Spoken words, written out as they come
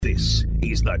This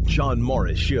is the John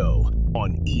Morris Show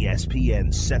on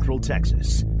ESPN Central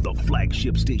Texas, the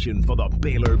flagship station for the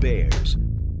Baylor Bears.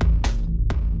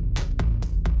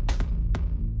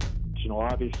 You know,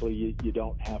 obviously you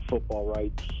don't have football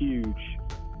rights, huge,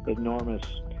 enormous,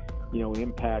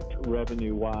 impact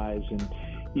revenue-wise. And,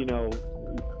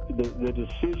 the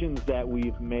decisions that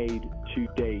we've made to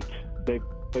date, they've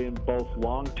been both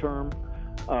long-term,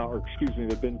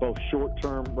 they've been both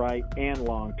short-term, right, and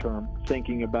long-term,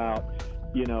 thinking about,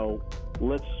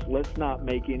 let's not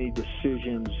make any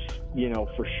decisions,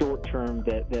 for short-term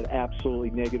that absolutely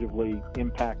negatively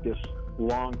impact us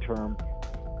long-term.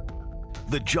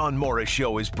 The John Morris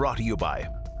Show is brought to you by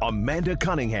Amanda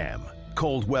Cunningham,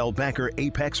 Coldwell Banker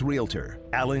Apex Realtor,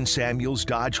 Allen Samuels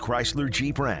Dodge Chrysler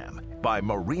Jeep Ram, by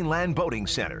Marineland Boating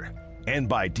Center, and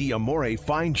by D'Amore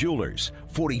Fine Jewelers,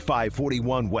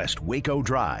 4541 West Waco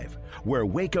Drive, where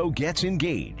Waco gets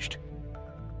engaged.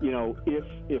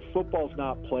 If football's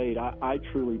not played, I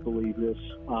truly believe this.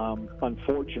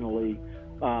 Unfortunately,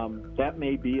 that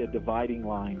may be a dividing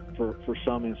line for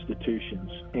some institutions,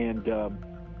 and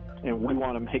we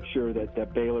want to make sure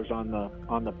that Baylor's on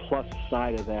the plus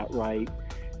side of that, right?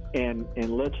 And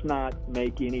let's not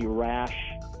make any rash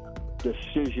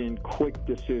quick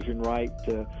decision, right,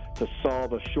 to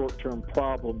solve a short-term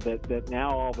problem that now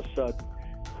all of a sudden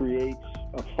creates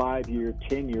a 5-year,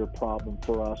 10-year problem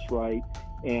for us, right?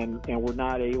 And we're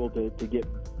not able to get,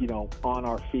 on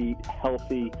our feet,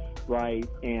 healthy, right,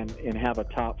 and have a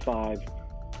top 5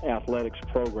 athletics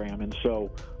program. And so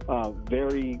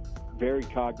very, very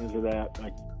cognizant of that.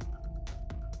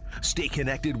 Stay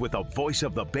connected with the Voice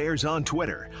of the Bears on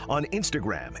Twitter, on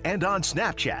Instagram, and on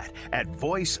Snapchat at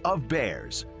Voice of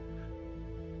Bears.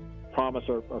 Promise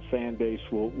our fan base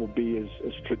will be as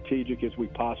strategic as we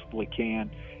possibly can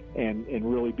and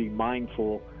really be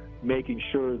mindful, making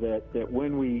sure that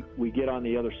when we get on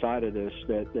the other side of this,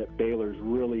 that Baylor's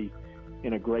really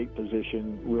in a great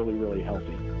position, really, really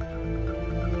healthy.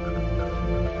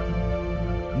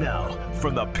 Now,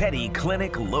 from the Petty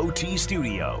Clinic Low T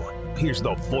Studio, here's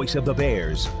the Voice of the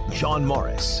Bears, John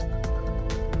Morris.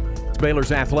 It's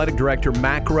Baylor's athletic director,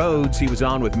 Mack Rhoades. He was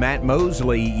on with Matt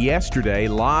Mosley yesterday.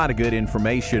 A lot of good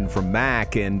information from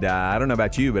Mack, and I don't know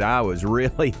about you, but I was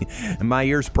really, my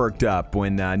ears perked up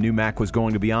when knew Mack was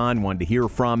going to be on. Wanted to hear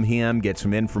from him, get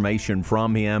some information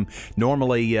from him.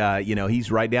 Normally,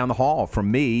 he's right down the hall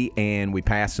from me, and we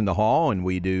pass in the hall, and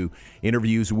we do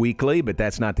interviews weekly, but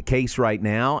that's not the case right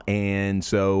now, and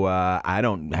so I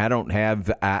don't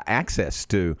have access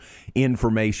to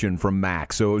information from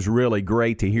Mack. So it was really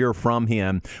great to hear from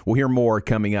him. We'll hear more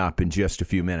coming up in just a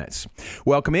few minutes.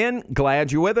 Welcome in.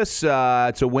 Glad you're with us.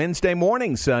 It's a Wednesday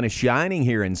morning. Sun is shining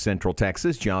here in Central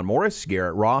Texas. John Morris,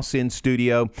 Garrett Ross in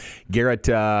studio. Garrett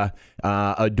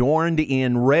adorned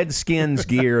in Redskins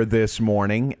gear this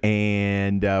morning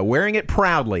and wearing it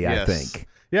proudly, yes. I think.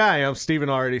 Yeah, I am. Steven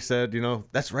already said,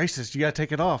 that's racist. You got to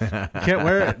take it off. You can't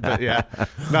wear it. But yeah.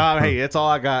 No, hey, it's all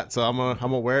I got. So I'm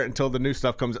gonna wear it until the new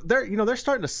stuff comes. They're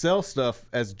starting to sell stuff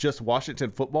as just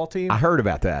Washington football team. I heard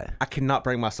about that. I cannot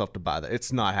bring myself to buy that.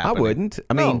 It's not happening. I wouldn't.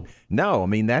 No. I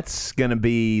mean, that's gonna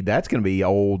be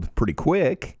old pretty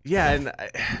quick. Yeah, and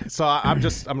so I'm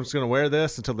just gonna wear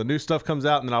this until the new stuff comes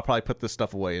out, and then I'll probably put this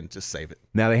stuff away and just save it.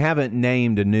 Now, they haven't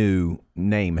named a new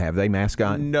name, have they,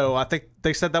 mascot? No, I think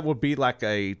they said that would be like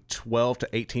a 12 to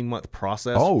 18 month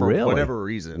process for really? whatever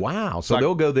reason. Wow. So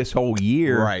they'll go this whole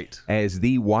year right. as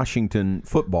the Washington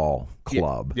Football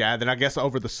Club. Yeah, then I guess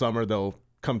over the summer they'll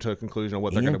come to a conclusion of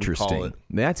what they're going to call it.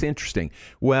 That's interesting.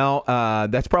 Well,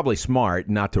 that's probably smart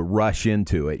not to rush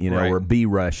into it, right. or be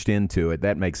rushed into it.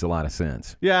 That makes a lot of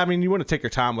sense. Yeah, I mean, you want to take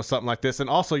your time with something like this, and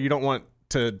also you don't want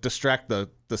to distract the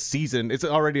season. It's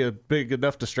already a big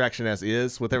enough distraction as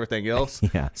is with everything else.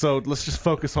 Yeah. So let's just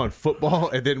focus on football,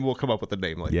 and then we'll come up with a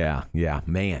name later. Yeah,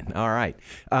 man. All right.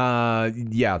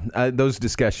 Those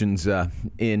discussions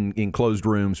in closed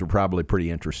rooms are probably pretty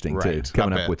interesting, right. too,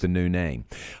 coming up with the new name.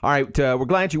 All right, we're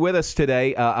glad you're with us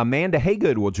today. Amanda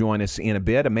Haygood will join us in a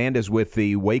bit. Amanda's with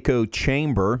the Waco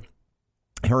Chamber.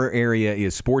 Her area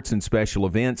is sports and special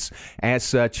events. As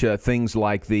such, things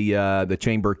like the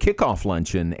Chamber kickoff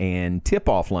luncheon and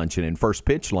tip-off luncheon and first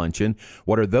pitch luncheon.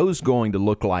 What are those going to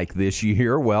look like this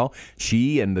year? Well,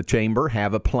 she and the Chamber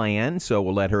have a plan, so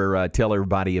we'll let her tell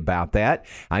everybody about that.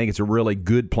 I think it's a really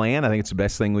good plan. I think it's the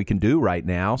best thing we can do right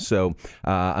now. So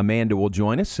Amanda will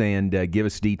join us and give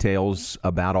us details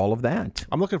about all of that.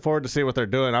 I'm looking forward to see what they're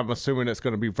doing. I'm assuming it's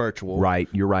going to be virtual. Right,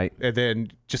 you're right. And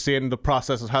then just seeing the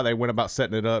process of how they went about setting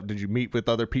setting it up? Did you meet with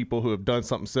other people who have done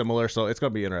something similar? So it's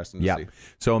going to be interesting to see.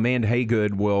 So Amanda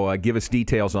Haygood will give us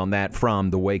details on that from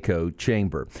the Waco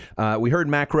Chamber. We heard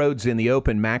Mack Rhoades in the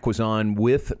open. Mack was on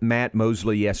with Matt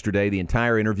Mosley yesterday. The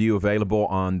entire interview available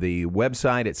on the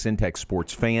website at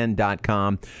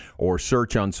syntechsportsfan.com or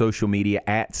search on social media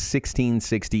at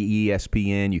 1660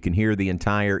 ESPN. You can hear the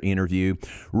entire interview.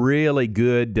 Really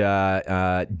good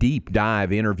deep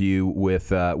dive interview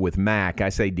with Mack. I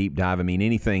say deep dive. I mean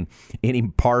any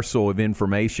parcel of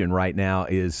information right now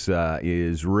is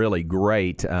really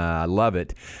great. I love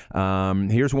it.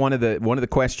 Here's one of the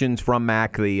questions from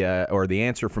Mack. The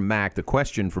answer from Mack. The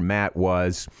question from Matt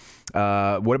was,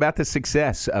 what about the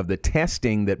success of the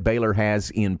testing that Baylor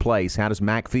has in place? How does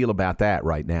Mack feel about that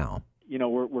right now?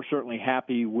 We're certainly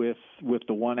happy with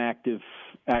the one active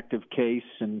case,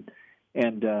 and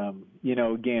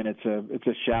again, it's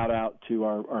a shout out to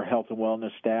our health and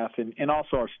wellness staff and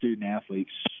also our student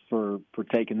athletes for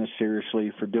taking this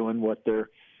seriously, for doing what they're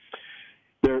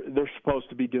supposed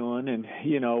to be doing, and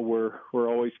we're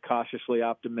always cautiously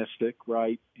optimistic,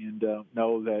 right? And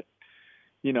know that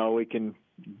it can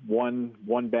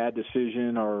one bad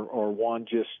decision or one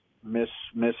just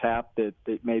mishap that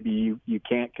maybe you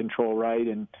can't control, right?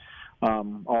 And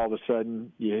all of a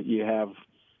sudden you have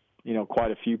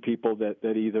quite a few people that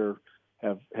either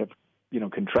have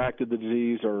contracted the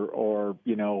disease or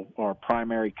are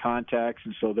primary contacts,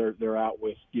 and so they're out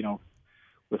with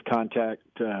contact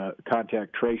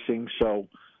tracing. So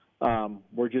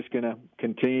we're just going to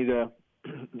continue to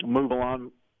move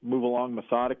along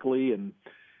methodically and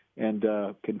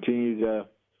continue to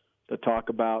talk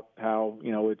about how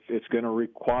it's going to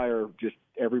require just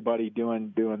everybody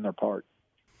doing their part.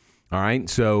 All right,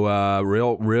 so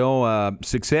real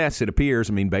success, it appears.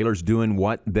 I mean, Baylor's doing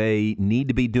what they need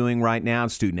to be doing right now.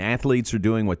 Student athletes are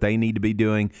doing what they need to be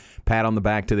doing. Pat on the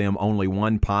back to them. Only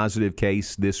one positive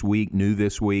case this week,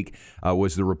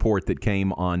 was the report that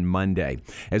came on Monday.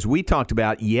 As we talked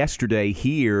about yesterday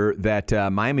here, that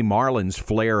Miami Marlins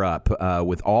flare up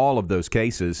with all of those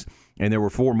cases. And there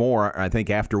were 4 more, I think,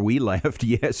 after we left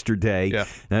yesterday.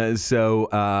 Yeah. So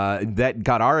that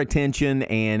got our attention.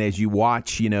 And as you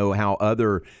watch, how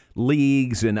other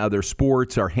leagues and other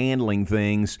sports are handling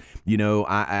things,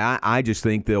 I just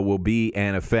think there will be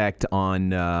an effect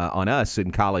on us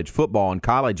in college football and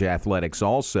college athletics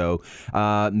also.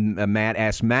 Matt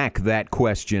asked Mack that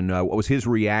question. What was his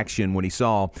reaction when he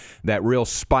saw that real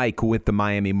spike with the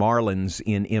Miami Marlins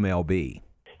in MLB?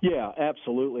 Yeah,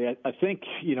 absolutely. I think,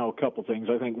 a couple things.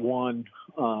 I think one,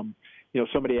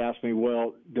 somebody asked me,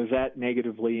 well, does that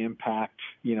negatively impact,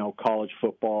 college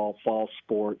football, fall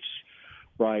sports,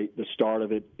 right, the start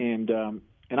of it? And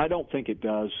I don't think it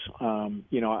does.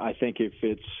 I think if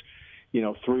it's, 3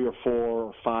 or 4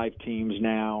 or 5 teams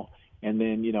now, and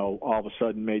then, all of a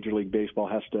sudden Major League Baseball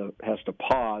has to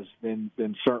pause, then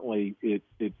certainly it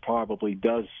probably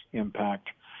does impact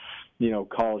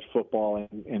college football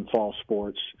and fall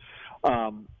sports.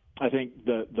 I think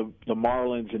the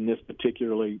Marlins in this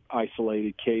particularly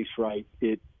isolated case, right,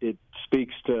 it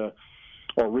speaks to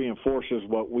or reinforces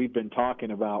what we've been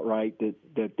talking about, right,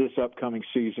 that this upcoming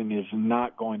season is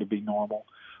not going to be normal.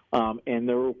 And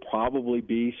there will probably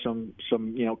be some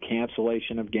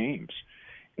cancellation of games.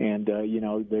 And,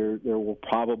 there will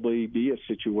probably be a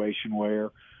situation where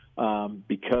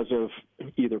because of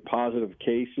either positive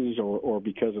cases or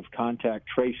because of contact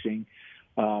tracing,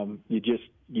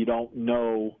 you don't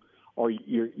know, or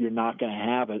you're not going to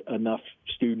have enough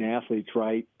student athletes,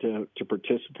 right, to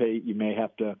participate. You may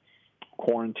have to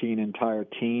quarantine an entire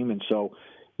team, and so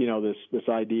this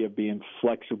idea of being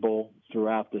flexible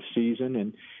throughout the season.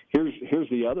 And here's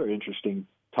the other interesting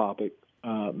topic,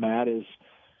 Matt, is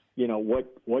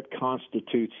what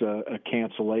constitutes a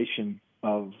cancellation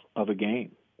of a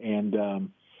game. And,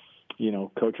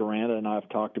 Coach Aranda and I have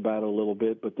talked about it a little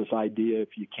bit, but this idea, if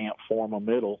you can't form a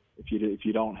middle, if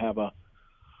you don't have a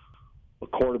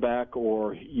quarterback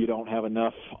or you don't have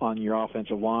enough on your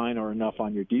offensive line or enough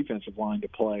on your defensive line to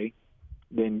play,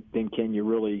 then can you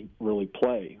really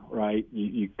play, right?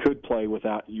 You could play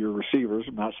without your receivers.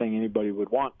 I'm not saying anybody would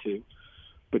want to,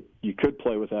 but you could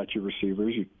play without your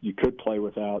receivers. You could play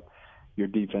without your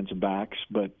defensive backs,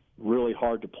 but really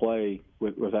hard to play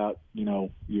without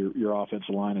your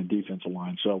offensive line and defensive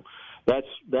line. So that's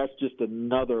just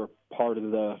another part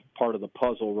of the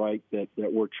puzzle, right? That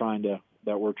we're trying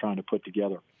to put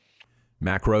together.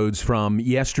 Mack Rhoades from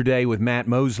yesterday with Matt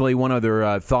Mosley. One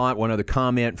other thought, one other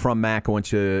comment from Mack I want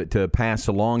to pass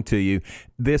along to you.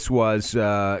 This was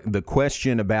the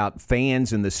question about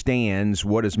fans in the stands.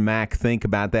 What does Mack think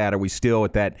about that? Are we still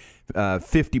at that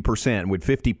 50%? Would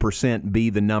 50% be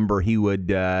the number he would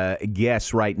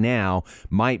guess right now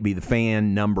might be the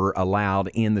fan number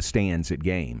allowed in the stands at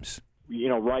games?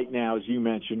 Right now, as you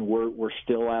mentioned, we're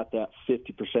still at that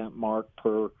 50% mark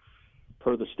per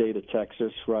the state of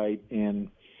Texas, right? And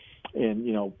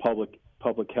public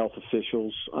health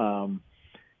officials.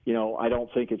 I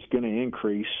don't think it's going to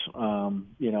increase.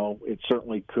 It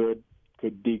certainly could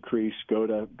decrease, go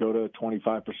to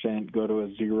 25%, go to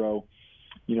a zero.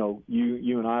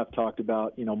 You and I have talked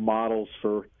about models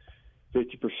for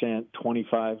 50%,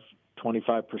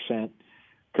 25%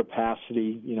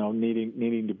 capacity.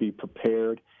 Needing to be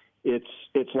prepared.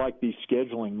 It's like these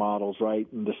scheduling models, right?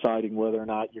 And deciding whether or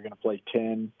not you're going to play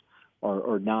 10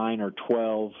 or 9 or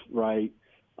 12, right?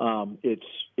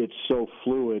 It's so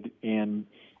fluid, and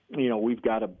we've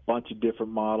got a bunch of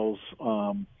different models,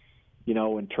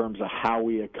 in terms of how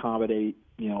we accommodate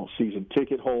season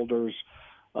ticket holders.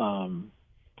 Are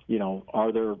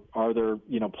there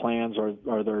plans?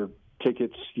 Are there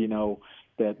tickets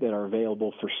that are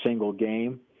available for single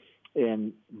game?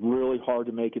 And really hard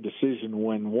to make a decision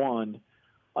when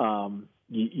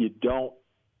you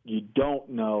don't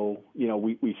know.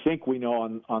 We think we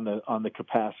know on the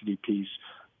capacity piece,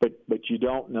 but you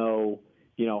don't know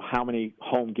how many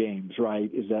home games,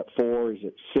 right? Is that 4? Is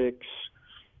it 6?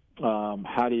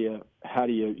 How do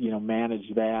you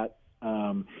manage that?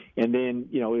 And then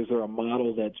is there a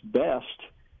model that's best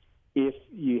if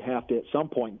you have to at some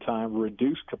point in time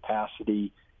reduce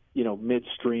capacity?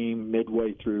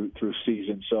 Midway through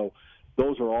season. So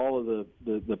those are all of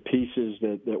the pieces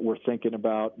that we're thinking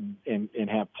about and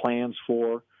have plans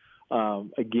for.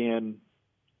 Again,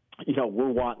 we're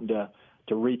wanting to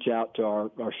reach out to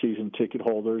our season ticket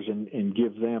holders and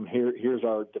give them here's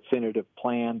our definitive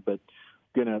plan, but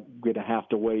gonna have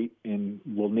to wait, and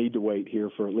we'll need to wait here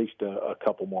for at least a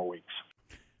couple more weeks.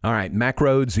 All right, Mack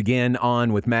Rhoades again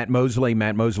on with Matt Mosley.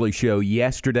 Matt Mosley show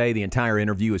yesterday. The entire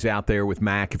interview is out there with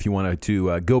Mack if you wanted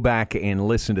to go back and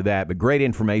listen to that. But great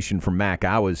information from Mack.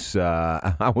 I was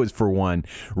for one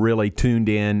really tuned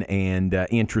in and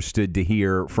interested to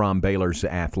hear from Baylor's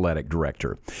athletic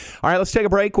director. All right, let's take a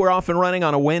break. We're off and running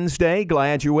on a Wednesday.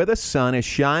 Glad you're with us. Sun is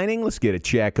shining. Let's get a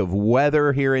check of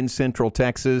weather here in Central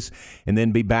Texas and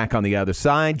then be back on the other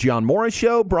side. John Morris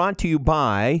Show brought to you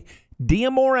by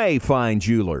D'Amore Fine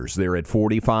Jewelers. They're at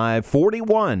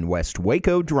 4541 West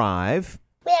Waco Drive.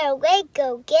 Where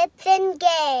Waco gets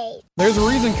engaged. There's a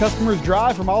reason customers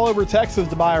drive from all over Texas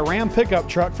to buy a Ram pickup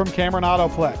truck from Cameron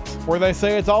Autoplex, where they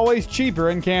say it's always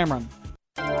cheaper in Cameron.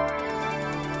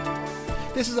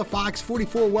 This is a Fox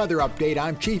 44 weather update.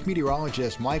 I'm Chief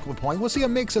Meteorologist Mike LaPointe. We'll see a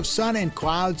mix of sun and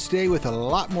clouds today with a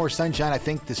lot more sunshine, I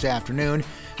think, this afternoon.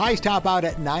 Highs top out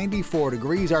at 94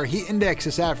 degrees. Our heat index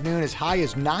this afternoon as high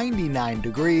as 99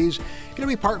 degrees. Going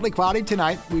to be partly cloudy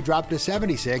tonight. We drop to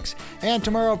 76. And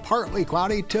tomorrow, partly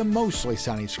cloudy to mostly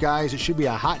sunny skies. It should be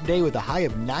a hot day with a high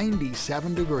of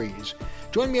 97 degrees.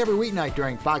 Join me every weeknight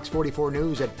during Fox 44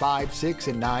 News at 5, 6,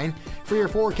 and 9 for your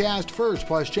forecast first.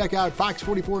 Plus, check out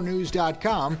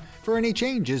fox44news.com for any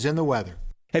changes in the weather.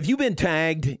 Have you been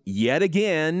tagged yet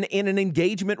again in an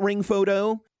engagement ring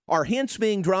photo? Are hints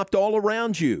being dropped all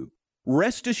around you?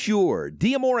 Rest assured,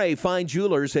 D'Amore Fine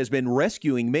Jewelers has been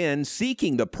rescuing men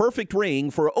seeking the perfect ring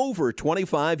for over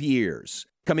 25 years.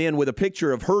 Come in with a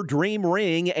picture of her dream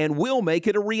ring and we'll make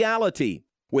it a reality.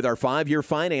 With our 5-year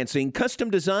financing, custom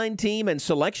design team, and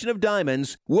selection of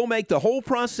diamonds, we'll make the whole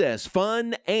process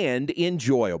fun and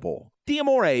enjoyable.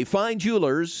 D'Amore Fine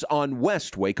Jewelers on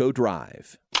West Waco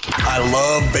Drive. I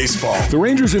love baseball. The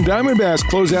Rangers and Diamondbacks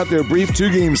close out their brief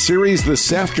 2-game series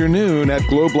this afternoon at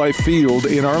Globe Life Field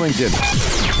in Arlington.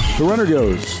 The runner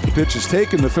goes. The pitch is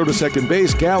taken. The throw to second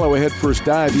base. Gallo ahead first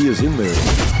dive. He is in there.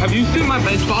 Have you seen my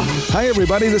baseball? Hi,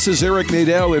 everybody. This is Eric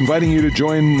Nadel inviting you to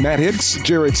join Matt Hicks,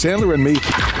 Jared Sandler, and me.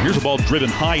 Here's a ball driven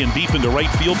high and deep into right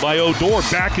field by Odor.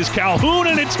 Back is Calhoun,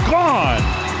 and it's gone.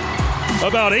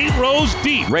 About 8 rows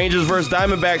deep. Rangers versus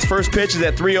Diamondbacks. First pitch is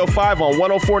at 3:05 on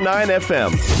 104.9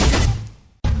 FM.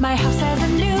 My house has a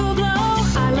new glow.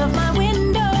 I love my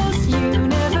windows.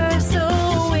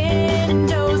 Universal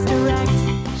Windows Direct.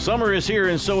 Summer is here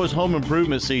and so is home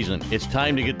improvement season. It's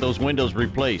time to get those windows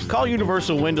replaced. Call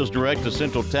Universal Windows Direct of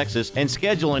Central Texas and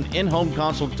schedule an in-home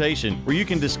consultation where you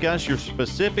can discuss your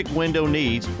specific window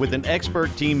needs with an expert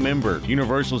team member.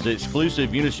 Universal's exclusive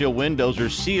Unishield windows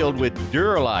are sealed with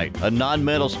Duralite, a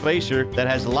non-metal spacer that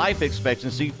has life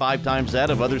expectancy 5 times that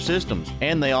of other systems.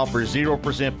 And they offer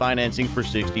 0% financing for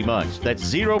 60 months. That's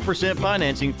 0%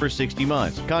 financing for 60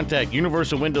 months. Contact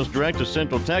Universal Windows Direct of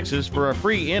Central Texas for a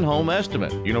free in-home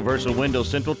estimate.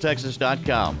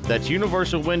 UniversalWindowsCentralTexas.com. That's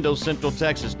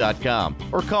UniversalWindowsCentralTexas.com.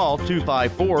 Or call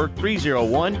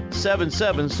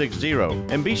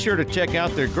 254-301-7760. And be sure to check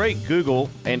out their great Google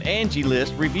and Angie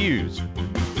List reviews.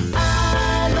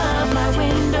 I love my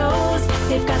windows.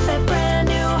 They've got that brand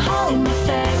new home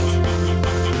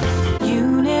effect.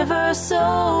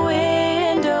 Universal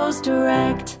Windows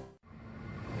Direct.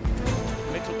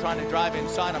 Mitchell trying to drive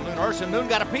inside on Moon Urson. Moon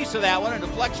got a piece of that one. A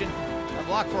deflection. A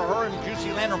block for her, and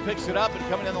Juicy Lantern picks it up and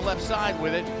coming down the left side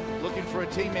with it. Looking for a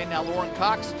teammate now. Lauren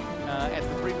Cox at the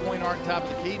three-point arc top of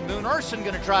the key. Moon Urson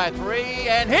going to try a three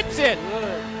and hits it.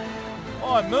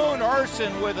 Oh, Moon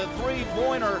Urson with a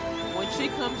three-pointer. When she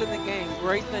comes in the game,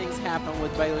 great things happen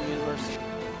with Baylor University.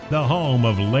 The home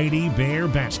of Lady Bear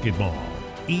basketball,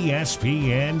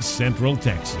 ESPN Central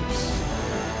Texas.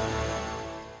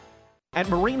 At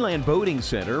Marineland Boating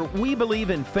Center, we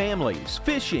believe in families,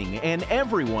 fishing, and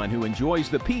everyone who enjoys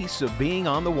the peace of being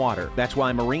on the water. That's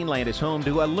why Marineland is home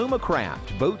to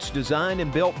Alumacraft, boats designed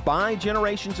and built by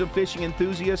generations of fishing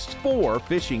enthusiasts for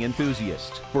fishing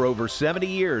enthusiasts. For over 70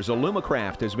 years,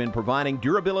 Alumacraft has been providing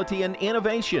durability and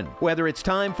innovation. Whether it's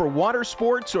time for water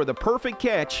sports or the perfect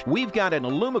catch, we've got an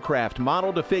Alumacraft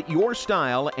model to fit your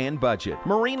style and budget.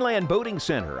 Marineland Boating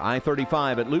Center,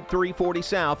 I-35 at Loop 340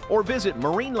 South, or visit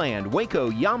MarinelandWacoYamaha.com.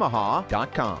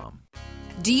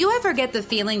 Do you ever get the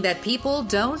feeling that people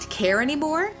don't care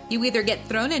anymore? You either get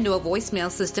thrown into a voicemail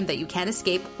system that you can't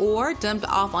escape or dumped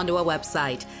off onto a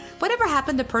website. Whatever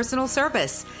happened to personal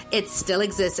service? It still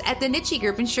exists at the Nitsche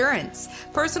Group Insurance.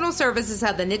 Personal service is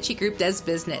how the Nitsche Group does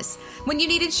business. When you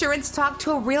need insurance, talk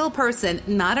to a real person,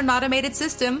 not an automated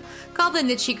system. Call the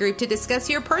Nitsche Group to discuss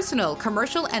your personal,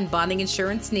 commercial, and bonding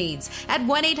insurance needs at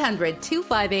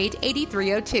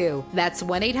 1-800-258-8302. That's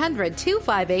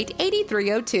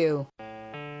 1-800-258-8302.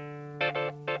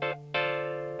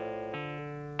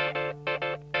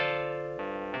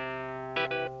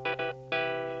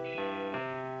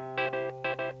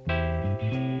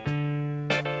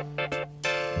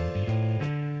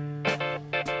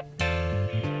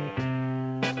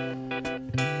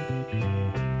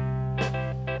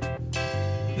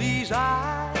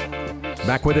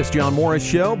 Back with us, John Morris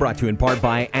Show, brought to you in part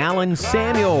by Allen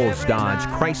Samuels, Dodge,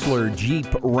 Chrysler, Jeep,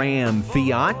 Ram,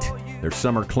 Fiat. Their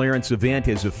summer clearance event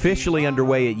is officially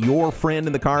underway at your friend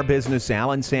in the car business,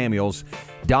 Allen Samuels,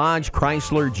 Dodge,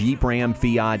 Chrysler, Jeep, Ram,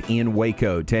 Fiat in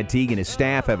Waco. Ted Teague and his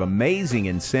staff have amazing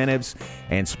incentives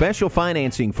and special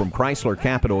financing from Chrysler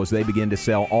Capital as they begin to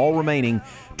sell all remaining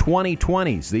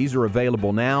 2020s. These are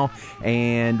available now.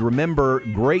 And remember,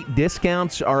 great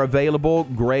discounts are available.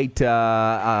 Great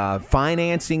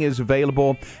financing is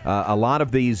available. A lot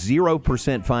of these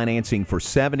 0% financing for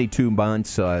 72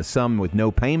 months, some with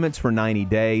no payments for 90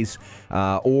 days,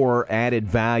 or added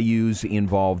values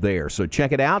involved there. So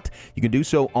check it out. You can do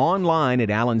so online at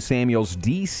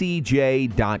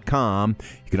AllenSamuelsDCJ.com.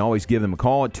 You can always give them a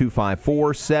call at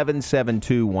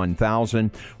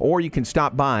 254-772-1000, or you can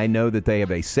stop by. Know that they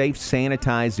have a safe,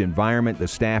 sanitized environment. The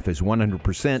staff is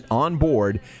 100% on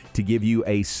board to give you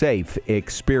a safe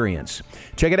experience.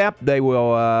 Check it out. They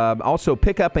will also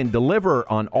pick up and deliver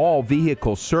on all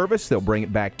vehicle service. They'll bring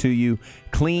it back to you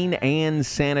clean and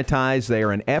sanitized. They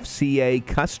are an FCA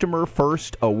Customer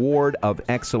First Award of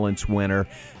Excellence winner.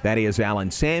 That is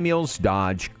Allen Samuels,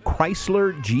 Dodge,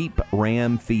 Chrysler, Jeep,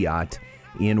 Ram, Fiat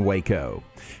in Waco.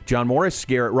 John Morris,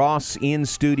 Garrett Ross in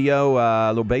studio. A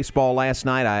little baseball last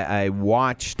night. I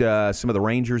watched some of the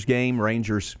Rangers game.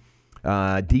 Rangers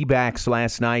D-backs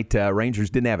last night. Rangers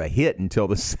didn't have a hit until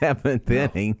the 7th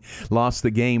inning. Lost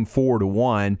the game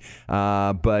 4-1.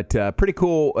 But pretty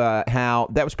cool how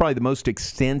that was probably the most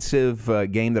extensive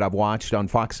game that I've watched on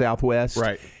Fox Southwest.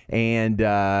 Right. And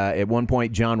at one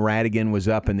point, John Radigan was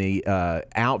up in the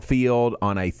outfield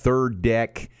on a third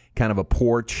deck, kind of a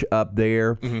porch up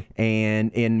there. Mm-hmm.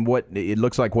 And in what it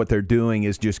looks like what they're doing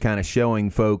is just kind of showing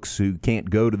folks who can't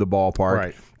go to the ballpark,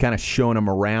 right, kind of showing them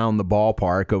around the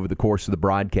ballpark over the course of the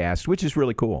broadcast, which is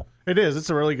really cool. It is. It's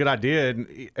a really good idea.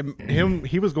 And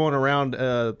he was going around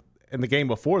in the game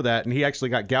before that, and he actually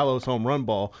got Gallo's home run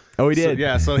ball. Oh, he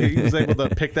did? So he was able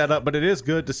to pick that up. But it is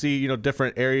good to see,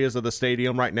 different areas of the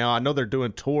stadium right now. I know they're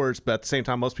doing tours, but at the same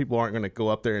time, most people aren't going to go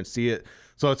up there and see it.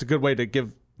 So it's a good way to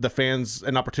give the fans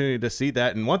an opportunity to see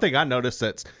that. And one thing I noticed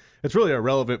it's really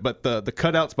irrelevant, but the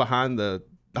cutouts behind the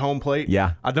home plate,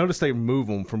 I noticed they move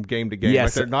them from game to game.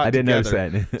 Yes, they're not I didn't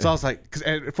together. notice that. So I was like, cause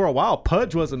for a while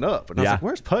Pudge wasn't up, and I was like,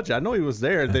 where's Pudge? I know he was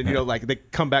there. And then they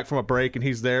come back from a break and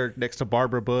he's there next to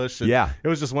Barbara Bush. And it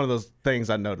was just one of those things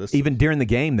I noticed. Even during the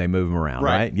game they move them around,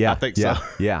 right? Yeah, I think so.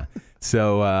 Yeah.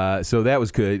 So that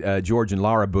was good. George and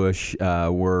Laura Bush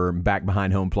were back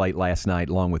behind home plate last night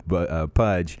along with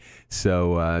Pudge.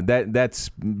 So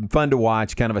that's fun to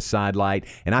watch, kind of a sidelight.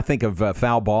 And I think of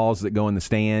foul balls that go in the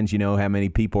stands. You know how many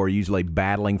people are usually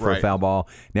battling for a foul ball.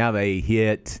 Now they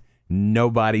hit.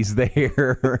 Nobody's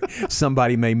there.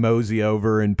 Somebody may mosey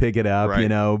over and pick it up,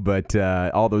 but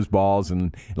all those balls,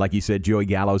 and like you said, Joey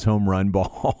Gallo's home run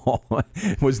ball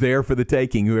was there for the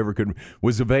taking. Whoever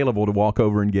was available to walk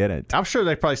over and get it. I'm sure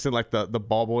they probably send like the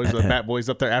ball boys, the bat boys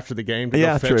up there after the game to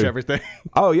go fetch everything.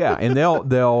 Oh yeah, and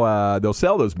they'll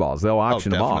sell those balls. They'll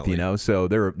auction them off, so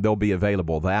they'll be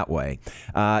available that way.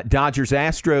 Dodgers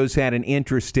Astros had an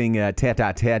interesting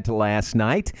tete-a-tete last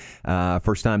night.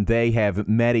 First time they have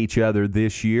met each other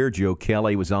this year. Joe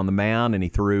Kelly was on the mound and he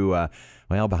threw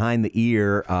behind the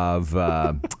ear of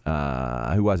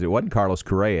who was it? It wasn't Carlos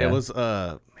Correa. It was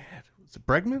was it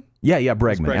Bregman? Yeah,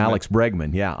 Bregman. Alex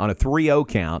Bregman. Yeah, on a 3-0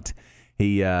 count,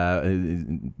 he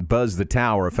buzzed the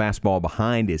tower, a fastball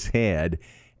behind his head,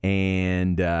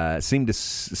 and seemed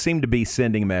to be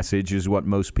sending a message, is what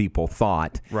most people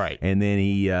thought. Right. And then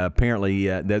he apparently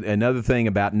another thing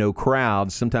about no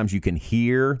crowds, sometimes you can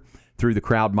hear through the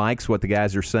crowd mics what the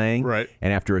guys are saying. Right.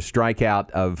 And after a strikeout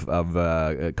of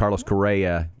Carlos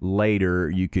Correa later,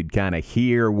 you could kind of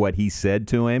hear what he said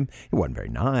to him. It wasn't very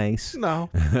nice.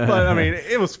 No. But, I mean,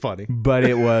 it was funny. But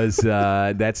it was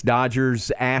that's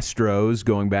Dodgers Astros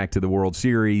going back to the World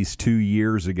Series 2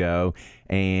 years ago.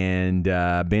 And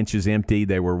bench is empty.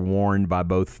 They were warned by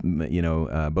both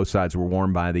sides were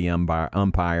warned by the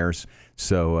umpires.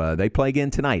 So they play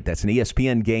again tonight. That's an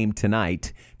ESPN game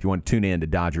tonight if you want to tune in to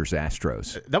Dodgers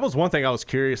Astros. That was one thing I was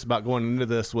curious about going into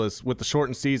this, was with the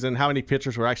shortened season, how many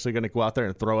pitchers were actually going to go out there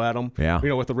and throw at them? Yeah.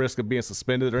 With the risk of being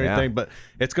suspended or anything. But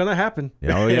it's going to happen.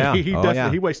 Oh, yeah.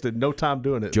 He wasted no time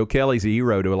doing it. Joe Kelly's a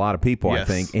hero to a lot of people, yes.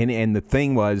 I think. And the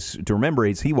thing was, to remember,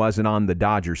 is he wasn't on the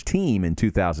Dodgers team in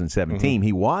 2017. Mm-hmm.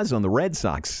 He was on the Red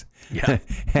Sox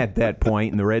at that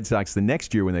point, and the Red Sox the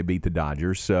next year when they beat the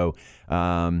Dodgers. So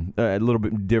a little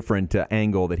bit different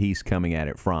angle that he's coming at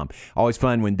it from. Always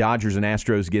fun when Dodgers and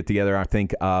Astros get together. I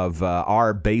think of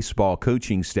our baseball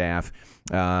coaching staff.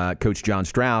 Coach John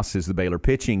Strauss is the Baylor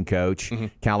pitching coach,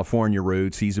 California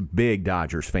roots. He's a big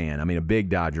Dodgers fan.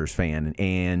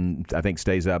 And I think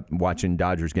stays up watching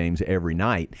Dodgers games every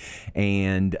night.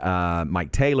 And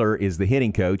Mike Taylor is the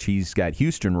hitting coach. He's got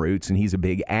Houston roots, and he's a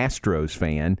big Astros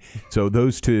fan. So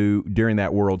those two, during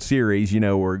that World Series,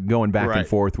 were going back and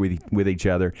forth with each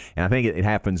other. And I think it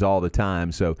happens all the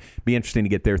time. So be interesting to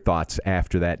get their thoughts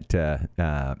after that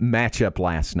matchup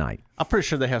last night. I'm pretty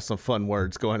sure they have some fun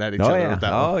words going at each other with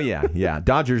that one. Oh, yeah.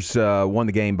 Dodgers won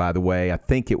the game, by the way. I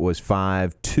think it was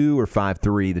 5-2 or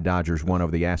 5-3. The Dodgers won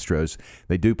over the Astros.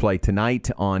 They do play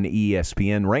tonight on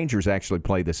ESPN. Rangers actually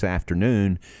play this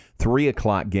afternoon, 3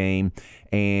 o'clock game.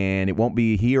 And it won't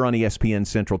be here on ESPN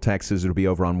Central Texas. It'll be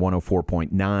over on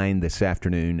 104.9 this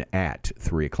afternoon at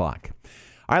 3 o'clock.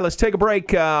 All right, let's take a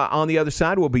break. On the other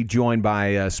side, we'll be joined by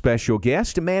a special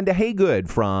guest, Amanda Haygood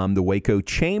from the Waco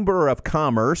Chamber of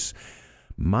Commerce.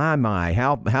 My,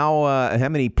 how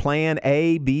many Plan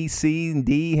A, B, C, and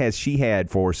D has she had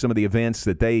for some of the events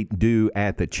that they do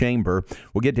at the Chamber?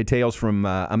 We'll get details from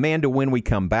Amanda when we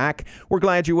come back. We're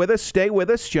glad you're with us. Stay with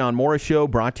us. John Morris Show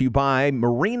brought to you by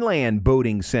Marineland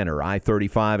Boating Center,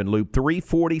 I-35 and Loop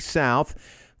 340 South.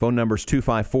 Phone number is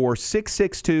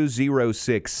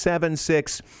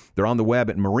 254-662-0676. They're on the web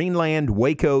at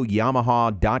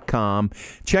marinelandwacoyamaha.com.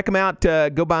 Check them out.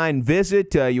 Go by and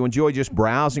visit. You enjoy just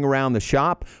browsing around the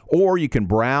shop, or you can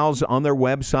browse on their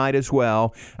website as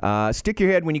well. Stick your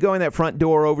head, when you go in that front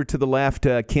door over to the left,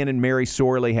 Ken and Mary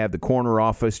Sorley have the corner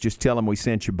office. Just tell them we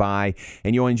sent you by,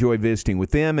 and you'll enjoy visiting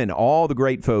with them and all the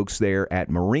great folks there at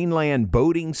Marineland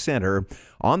Boating Center,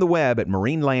 on the web at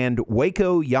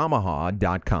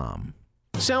marinelandwacoyamaha.com.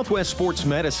 Southwest Sports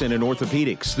Medicine and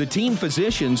Orthopedics, the team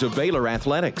physicians of Baylor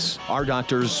Athletics. Our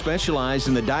doctors specialize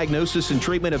in the diagnosis and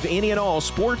treatment of any and all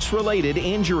sports-related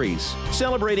injuries.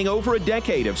 Celebrating over a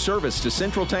decade of service to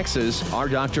Central Texas, our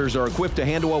doctors are equipped to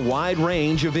handle a wide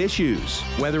range of issues.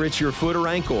 Whether it's your foot or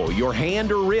ankle, your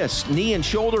hand or wrist, knee and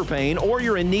shoulder pain, or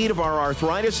you're in need of our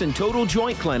arthritis and total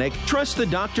joint clinic, trust the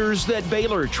doctors that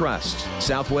Baylor trusts.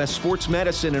 Southwest Sports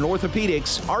Medicine and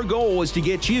Orthopedics, our goal is to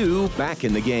get you back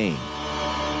in the game.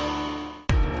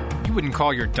 You wouldn't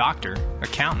call your doctor,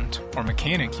 accountant, or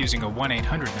mechanic using a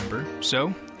 1-800 number,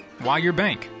 so why your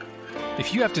bank?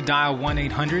 If you have to dial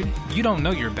 1-800, you don't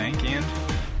know your bank and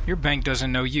your bank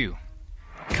doesn't know you.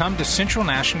 Come to Central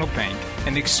National Bank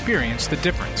and experience the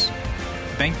difference.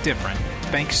 Bank different.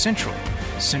 Bank Central.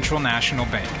 Central National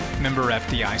Bank. Member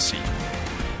FDIC.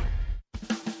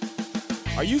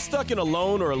 Are you stuck in a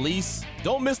loan or a lease?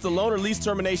 Don't miss the loan or lease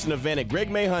termination event at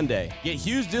Greg May Hyundai. Get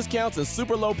huge discounts and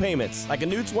super low payments, like a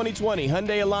new 2020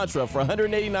 Hyundai Elantra for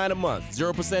 $189 a month.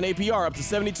 0% APR up to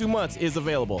 72 months is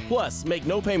available. Plus, make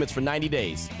no payments for 90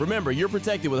 days. Remember, you're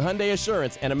protected with Hyundai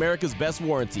Assurance and America's best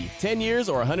warranty. 10 years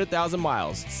or 100,000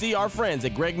 miles. See our friends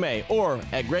at Greg May or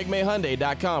at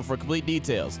GregMayHyundai.com for complete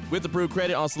details. With approved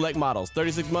credit on select models.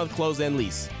 36-month close-end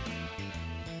lease.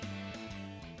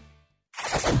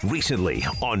 Recently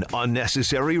on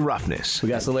Unnecessary Roughness. We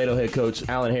got Salado head coach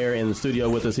Alan Hare in the studio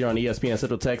with us here on ESPN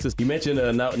Central Texas. You mentioned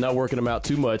not working them out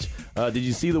too much. Did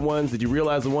you see the ones? Did you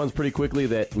realize the ones pretty quickly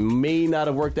that may not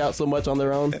have worked out so much on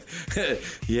their own?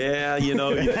 Yeah, you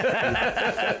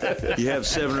have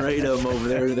 7 or 8 of them over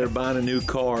there. They're buying a new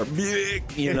car, and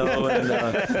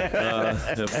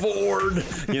Ford,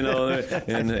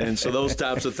 and so those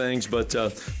types of things. But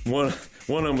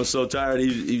one of them was so tired,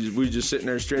 we were just sitting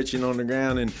there stretching on the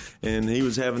ground, and he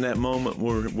was having that moment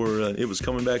where it was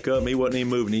coming back up, and he wasn't even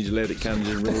moving. He just let it kind of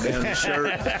just roll down his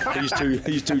shirt.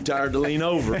 He's too tired to lean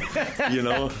over,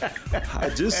 I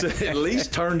just said, at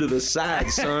least turn to the side,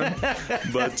 son.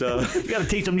 But you got to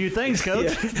teach them new things,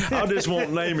 Coach. Yeah, I just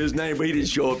won't name his name, but he didn't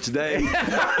show up today.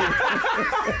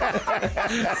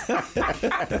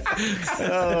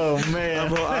 Oh,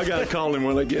 man. I got to call him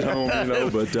when I get home,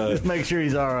 but just make sure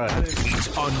he's all right. It's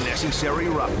Unnecessary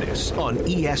Roughness on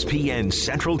ESPN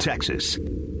Central Texas.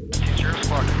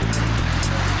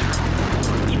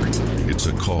 It's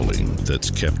a calling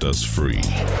that's kept us free.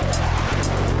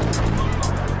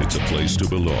 It's a place to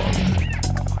belong.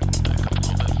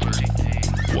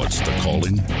 What's the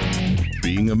calling?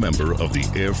 Being a member of the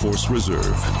Air Force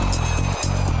Reserve.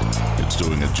 It's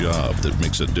doing a job that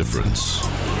makes a difference.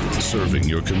 Serving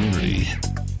your community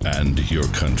and your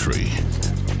country.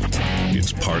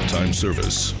 It's part-time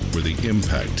service where the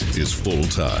impact is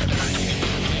full-time.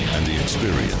 And the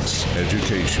experience,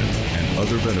 education, and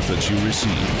other benefits you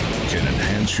receive can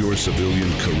enhance your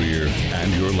civilian career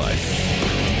and your life.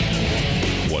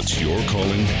 What's your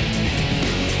calling?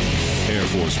 Air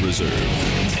Force Reserve.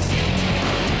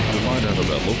 To find out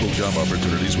about local job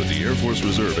opportunities with the Air Force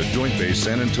Reserve at Joint Base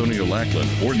San Antonio Lackland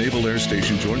or Naval Air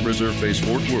Station Joint Reserve Base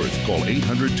Fort Worth, call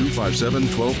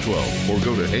 800-257-1212 or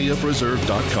go to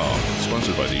afreserve.com.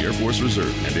 Sponsored by the Air Force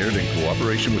Reserve and aired in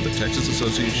cooperation with the Texas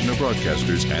Association of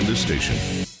Broadcasters and this station.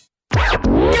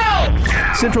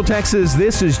 Central Texas,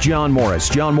 this is John Morris,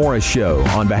 John Morris Show.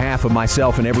 On behalf of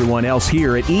myself and everyone else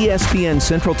here at ESPN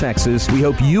Central Texas, we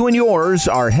hope you and yours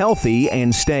are healthy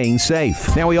and staying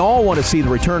safe. Now, we all want to see the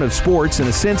return of sports and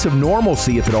a sense of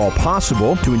normalcy if at all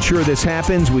possible. To ensure this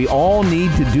happens, we all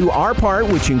need to do our part,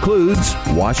 which includes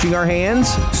washing our hands,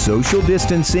 social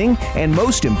distancing, and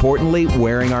most importantly,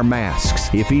 wearing our masks.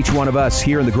 If each one of us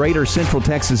here in the greater Central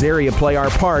Texas area play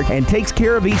our part and takes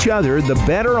care of each other, the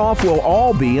better off we'll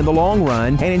all be in the long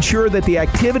run, and ensure that the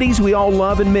activities we all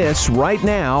love and miss right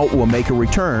now will make a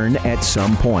return at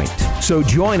some point. So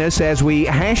join us as we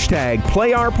hashtag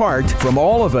play our part from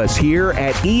all of us here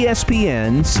at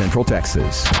ESPN Central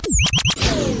Texas.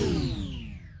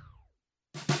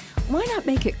 Why not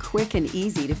make it quick and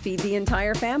easy to feed the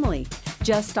entire family?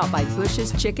 Just stop by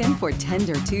Bush's Chicken for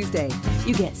Tender Tuesday.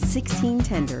 You get 16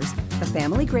 tenders, a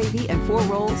family gravy, and 4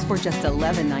 rolls for just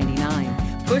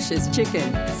 $11.99. Bush's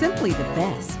Chicken, simply the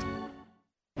best.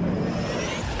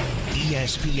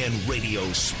 ESPN Radio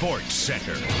Sports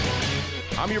Center.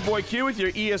 I'm your boy Q with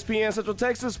your ESPN Central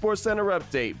Texas Sports Center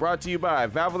update, brought to you by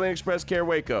Valvoline Express Care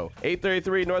Waco,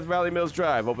 833 North Valley Mills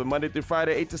Drive, open Monday through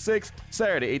Friday 8 to 6,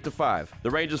 Saturday 8 to 5.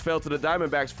 The Rangers fell to the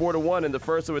Diamondbacks 4-1 in the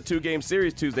first of a 2-game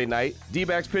series Tuesday night.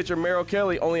 D-backs pitcher Merrill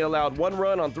Kelly only allowed 1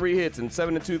 run on 3 hits in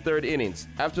 7 2/3 innings.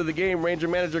 After the game, Ranger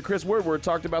manager Chris Woodward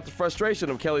talked about the frustration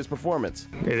of Kelly's performance.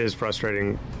 It is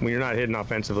frustrating when you're not hitting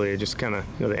offensively. It just kind of,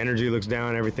 the energy looks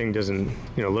down. Everything doesn't,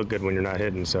 look good when you're not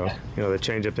hitting. So, the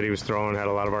changeup that he was throwing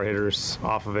had a lot of our hitters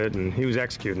off of it, and he was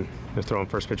executing. He was throwing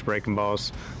first pitch breaking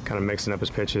balls, kind of mixing up his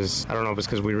pitches. I don't know if it's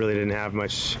because we really didn't have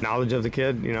much knowledge of the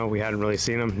kid. We hadn't really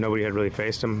seen him. Nobody had really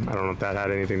faced him. I don't know if that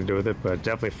had anything to do with it, but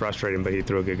definitely frustrating. But he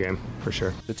threw a good game for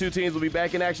sure. The two teams will be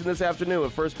back in action this afternoon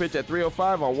with first pitch at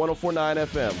 3:05 on 104.9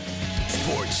 FM.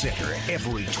 Sports Center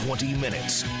every 20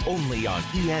 minutes, only on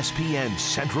ESPN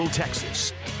Central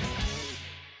Texas.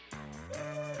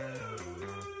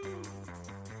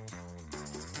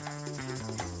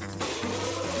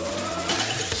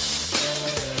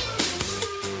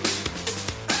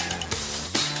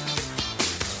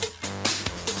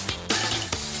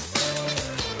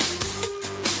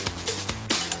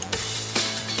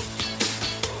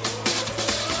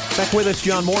 Back with us,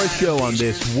 John Morris Show on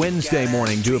this Wednesday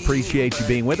morning. Do appreciate you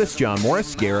being with us. John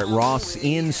Morris, Garrett Ross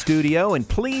in studio, and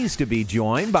pleased to be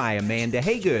joined by Amanda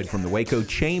Haygood from the Waco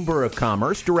Chamber of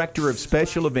Commerce, Director of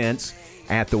Special Events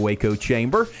at the Waco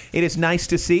Chamber. It is nice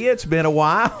to see you. It's been a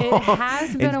while. It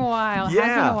has been a while. Yeah.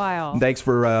 Has been a while. Thanks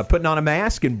for putting on a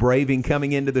mask and braving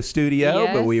coming into the studio,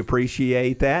 Yes. but we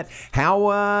appreciate that.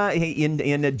 How,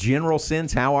 in a general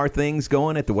sense, how are things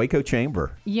going at the Waco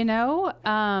Chamber?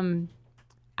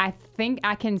 I think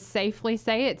I can safely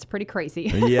say it's pretty crazy.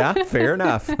 Yeah, fair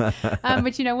enough.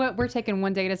 But you know what? We're taking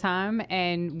one day at a time,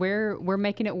 and we're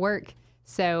making it work.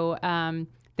 So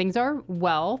things are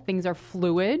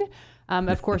fluid.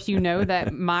 Of course, that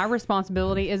my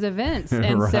responsibility is events,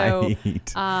 and right.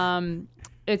 so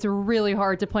it's really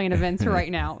hard to plan events right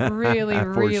now. Really,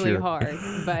 really hard.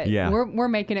 But we're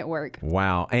making it work.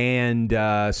 Wow. And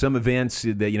some events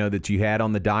that you had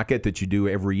on the docket that you do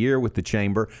every year with the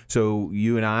Chamber. So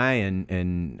you and I,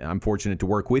 and I'm fortunate to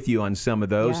work with you on some of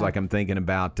those. Yeah. Like I'm thinking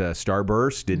about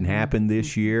Starburst didn't happen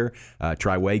this year.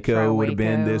 Tri-Waco would have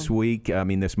been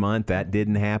this month. That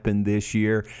didn't happen this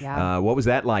year. Yeah. What was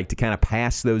that like to kind of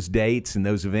pass those dates and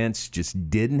those events just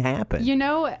didn't happen?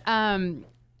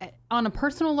 On a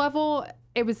personal level,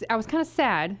 I was kind of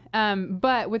sad.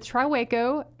 But with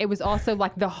Tri-Waco, it was also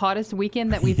like the hottest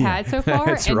weekend that we've had so far.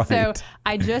 That's and right. so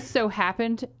I just so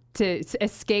happened to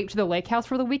escape to the lake house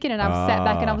for the weekend. And I was sat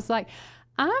back and I was like,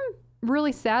 I'm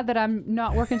really sad that I'm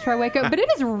not working Tri-Waco, but it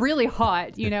is really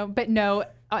hot, But no,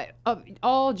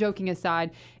 all joking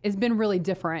aside, it's been really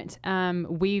different.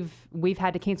 We've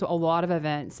had to cancel a lot of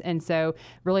events. And so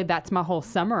really that's my whole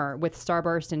summer with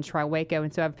Starburst and Tri-Waco.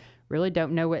 And so I've really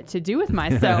don't know what to do with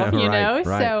myself, Right.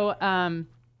 So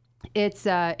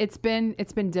it's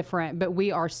been different, but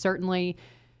we are certainly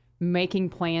making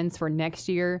plans for next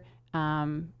year.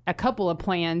 A couple of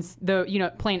plans,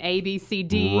 plan A, B, C,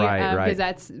 D,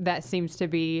 because that seems to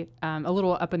be a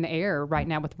little up in the air right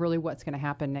now with really what's going to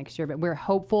happen next year. But we're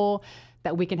hopeful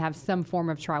that we can have some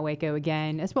form of Tri-Waco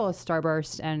again, as well as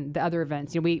Starburst and the other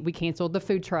events. We canceled the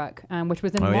food truck, which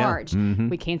was in March. Yeah. Mm-hmm.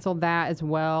 We canceled that as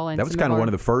well. And that was kind of one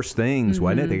of the first things,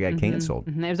 wasn't it? They got canceled.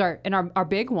 Mm-hmm. It was our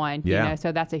big one. Yeah.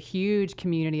 So that's a huge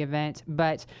community event.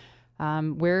 But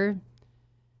we're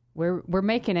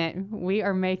making it. We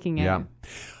are making it. Yeah.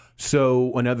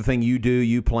 So another thing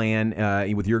you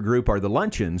plan with your group are the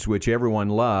luncheons, which everyone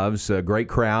loves. Great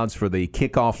crowds for the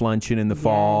kickoff luncheon in the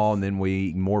fall, and then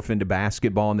we morph into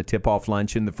basketball and the tip-off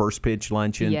luncheon, the first pitch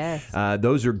luncheon. Yes.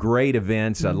 Those are great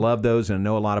events. I love those, and I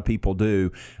know a lot of people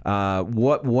do.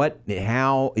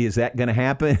 How is that going to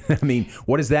happen? I mean,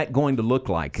 what is that going to look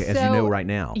like, as you know right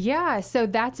now? Yeah, so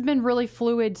that's been really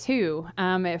fluid too.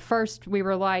 At first, we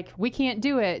were like, we can't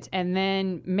do it, and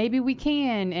then maybe we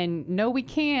can, and no, we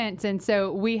can't. And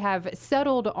so we have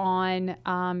settled on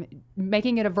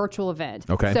making it a virtual event.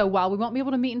 Okay. So while we won't be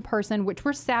able to meet in person, which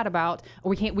we're sad about, or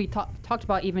we talked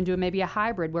about even doing maybe a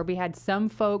hybrid where we had some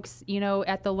folks,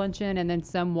 at the luncheon and then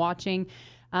some watching.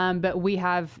 But we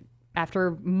have,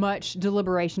 after much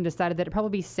deliberation, decided that it'd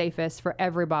probably be safest for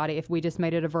everybody if we just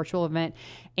made it a virtual event.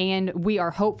 And we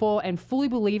are hopeful and fully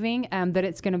believing that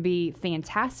it's going to be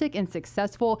fantastic and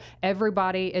successful.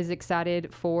 Everybody is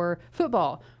excited for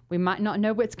football. We might not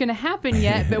know what's going to happen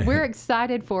yet, but we're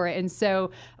excited for it. And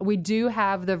so we do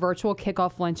have the virtual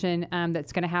kickoff luncheon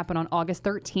that's going to happen on August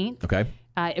 13th. Okay.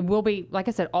 It will be, like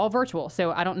I said, all virtual.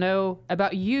 So I don't know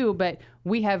about you, but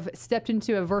we have stepped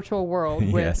into a virtual world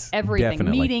with Yes, everything.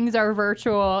 definitely. Meetings are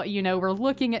virtual. We're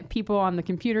looking at people on the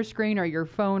computer screen or your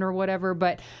phone or whatever.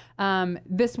 But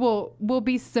this will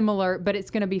be similar, but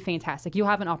it's going to be fantastic. You'll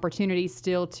have an opportunity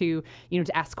still to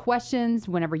ask questions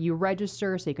whenever you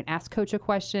register, so you can ask Coach a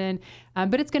question.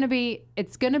 But it's going to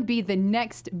be the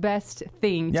next best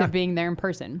thing to being there in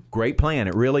person. Great plan.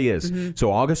 It really is. Mm-hmm.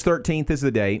 So August 13th is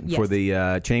the date for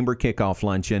the Chamber Kickoff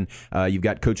Luncheon. You've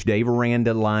got Coach Dave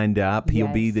Aranda lined up. He'll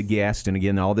be the guest. And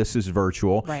again, all this is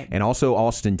virtual. Right. And also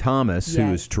Austin Thomas,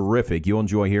 who is terrific. You'll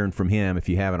enjoy hearing from him if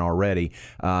you haven't already,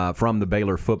 from the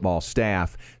Baylor football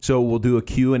staff. So we'll do a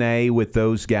Q&A with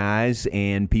those guys,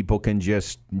 and people can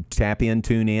just tap in,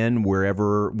 tune in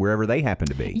wherever they happen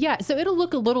to be. Yeah, so it'll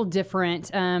look a little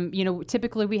different.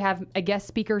 Typically we have a guest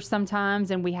speaker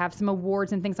sometimes, and we have some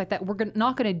awards and things like that. We're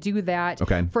not going to do that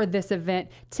for this event.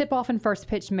 Tip-off and first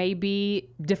pitch may be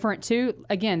different too.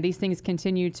 Again, these things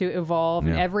continue to evolve,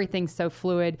 and everything's so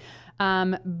fluid.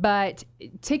 But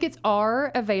tickets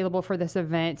are available for this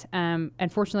event.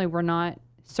 Unfortunately, we're not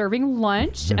serving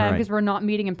lunch because we're not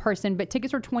meeting in person, but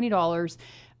tickets are $20.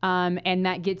 And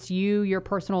that gets you your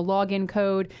personal login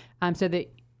code so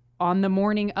that on the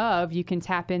morning of, you can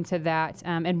tap into that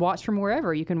and watch from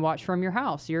wherever. You can watch from your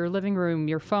house, your living room,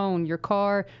 your phone, your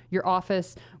car, your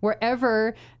office,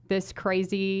 wherever this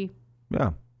crazy...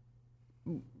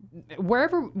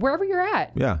 Wherever you're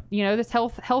at. Yeah. This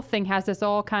health thing has us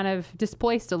all kind of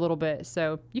displaced a little bit.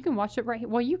 So you can watch it right here.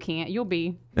 Well, you can't. You'll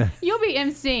be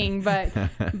emceeing,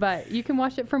 but you can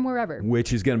watch it from wherever.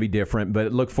 Which is going to be different,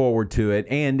 but look forward to it.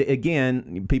 And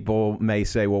again, people may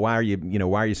say, well, why are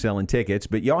you selling tickets?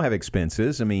 But y'all have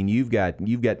expenses. I mean, you've got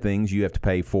things you have to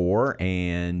pay for,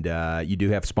 and you do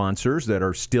have sponsors that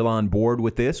are still on board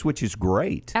with this, which is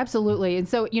great. Absolutely. And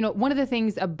so, one of the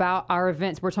things about our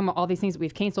events, we're talking about all these things that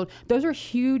we've canceled. Those are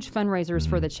huge fundraisers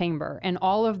for the Chamber, and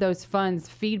all of those funds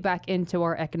feed back into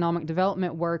our economic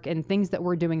development work and things that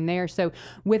we're doing there. So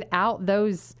without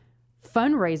those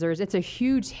fundraisers, it's a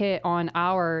huge hit on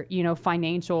our,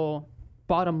 financial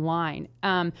bottom line.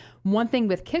 One thing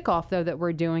with Kickoff, though, that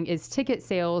we're doing is ticket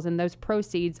sales, and those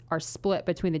proceeds are split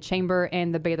between the Chamber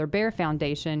and the Baylor Bear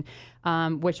Foundation,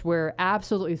 which we're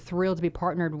absolutely thrilled to be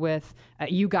partnered with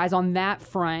you guys on that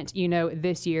front,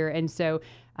 this year. And so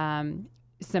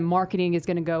some marketing is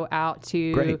going to go out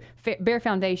to Bear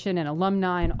Foundation and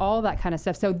alumni and all that kind of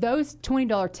stuff. So those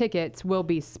 $20 tickets will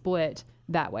be split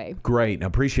that way. Great. I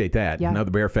appreciate that. Yeah. I know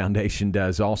the Bear Foundation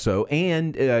does also.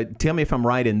 And tell me if I'm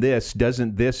right in this.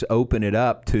 Doesn't this open it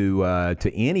up to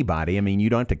anybody? I mean, you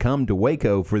don't have to come to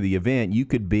Waco for the event. You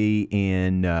could be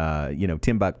in,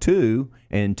 Timbuktu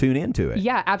and tune into it.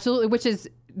 Yeah, absolutely, which is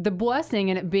the blessing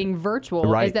in it being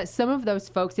virtual is that some of those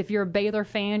folks, if you're a Baylor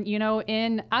fan,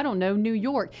 in, I don't know, New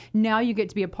York, now you get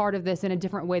to be a part of this in a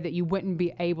different way that you wouldn't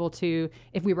be able to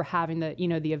if we were having the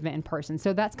event in person.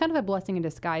 So that's kind of a blessing in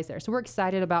disguise there. So we're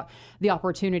excited about the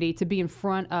opportunity to be in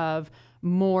front of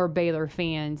more Baylor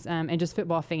fans and just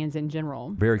football fans in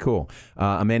general. Very cool.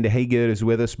 Amanda Haygood is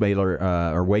with us, Baylor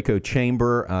or Waco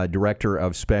Chamber Director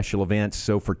of Special Events.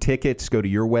 So for tickets, go to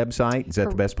your website. Is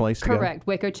that the best place to go? Correct.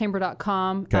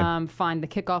 WacoChamber.com. Okay. Find the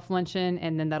kickoff luncheon,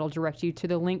 and then that'll direct you to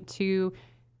the link to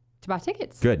buy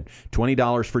tickets. Good.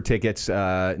 $20 for tickets.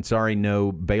 Sorry,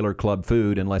 no Baylor Club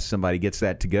food unless somebody gets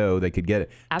that to go. They could get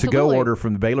a to-go order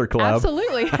from the Baylor Club.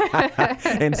 Absolutely.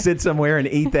 And sit somewhere and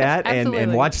eat that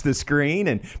and watch the screen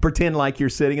and pretend like you're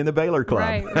sitting in the Baylor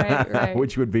Club. Right.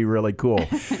 Which would be really cool.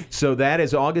 So that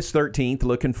is August 13th.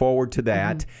 Looking forward to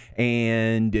that. Mm-hmm.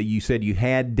 And you said you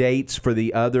had dates for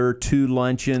the other two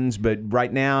luncheons, but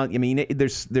right now, I mean,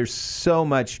 there's so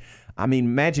much. I mean,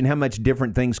 imagine how much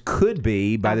different things could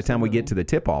be by the time we get to the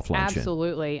tip-off luncheon.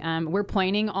 Absolutely. We're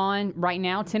planning on, right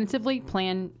now, tentatively,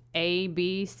 plan A,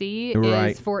 B, C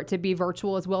is for it to be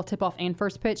virtual as well, tip-off and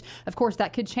first pitch. Of course,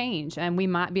 that could change, and we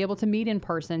might be able to meet in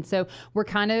person. So we're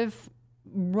kind of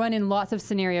running lots of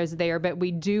scenarios there, but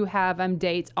we do have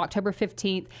dates October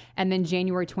 15th and then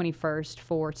January 21st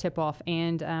for tip-off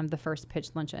and the first pitch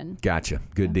luncheon. Gotcha.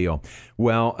 Good deal.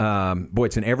 Well, boy,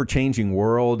 it's an ever-changing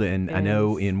world, and I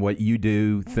know in what you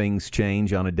do, things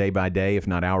change on a day-by-day, if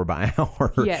not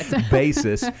hour-by-hour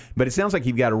basis. But it sounds like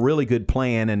you've got a really good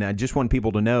plan, and I just want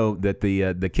people to know that the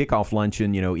kickoff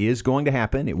luncheon, is going to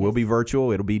happen. It will be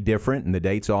virtual. It'll be different, and the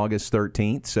date's August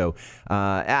 13th. So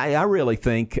I really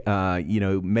think,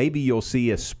 maybe you'll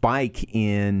see a spike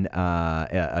in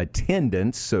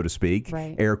attendance, so to speak,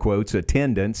 Right. air quotes,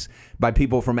 attendance by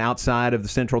people from outside of the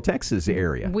Central Texas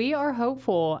area. We are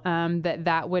hopeful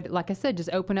that would, like I said, just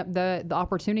open up the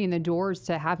opportunity and the doors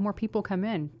to have more people come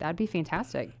in. That'd be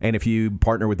fantastic. And if you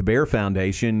partner with the Bear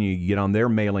Foundation, you get on their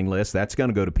mailing list, that's going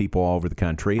to go to people all over the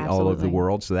country, all over the Absolutely.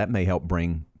 world. So that may help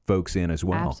bring folks in as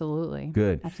well. Absolutely.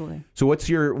 Good. Absolutely. So what's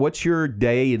your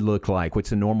day look like?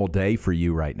 What's a normal day for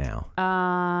you right now?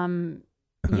 I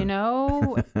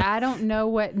don't know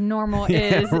what normal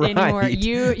Yeah, is right. anymore.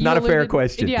 You Not a fair alluded-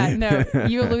 question. Yeah, no.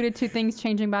 You alluded to things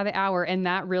changing by the hour, and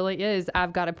that really is.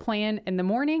 I've got a plan in the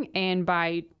morning, and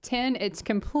by 10, it's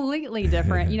completely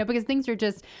different. Because things are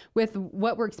just with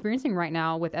what we're experiencing right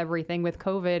now with everything, with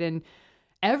COVID and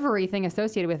everything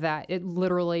associated with that. It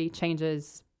literally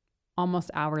changes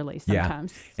almost hourly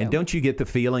sometimes. Yeah. And don't you get the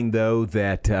feeling though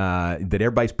that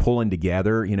everybody's pulling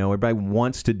together? Everybody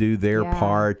wants to do their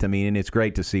part. I mean, and it's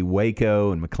great to see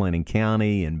Waco and McLennan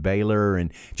County and Baylor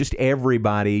and just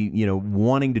everybody,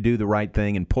 wanting to do the right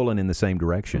thing and pulling in the same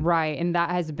direction. Right. And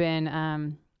that has been,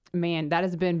 that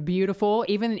has been beautiful.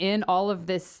 Even in all of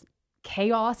this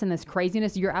chaos and this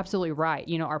craziness, you're absolutely right.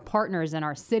 Our partners in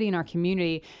our city and our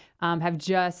community have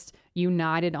just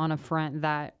united on a front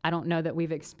that I don't know that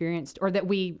we've experienced or that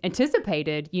we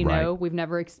anticipated. Right. We've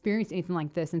never experienced anything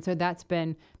like this, and so that's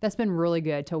been really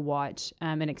good to watch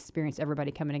and experience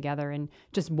everybody coming together and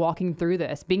just walking through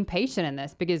this, being patient in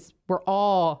this, because we're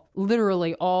all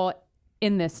literally all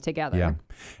in this together.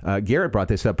 Yeah. Garrett brought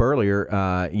this up earlier.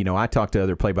 I talked to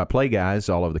other play-by-play guys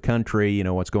all over the country,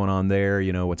 what's going on there,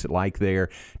 what's it like there.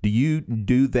 Do you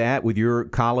do that with your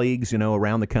colleagues,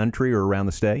 around the country or around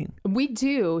the state? We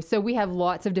do. So we have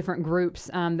lots of different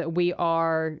groups that we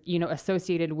are,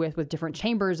 associated with different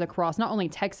chambers across not only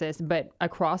Texas, but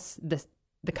across the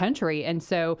country. And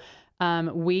so a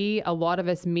lot of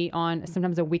us meet on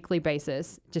sometimes a weekly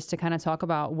basis just to kind of talk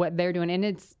about what they're doing.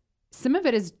 And some of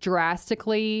it is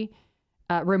drastically,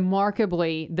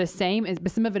 remarkably the same,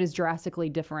 but some of it is drastically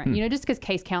different, just because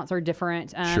case counts are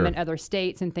different Sure. in other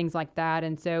states and things like that.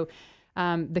 And so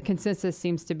the consensus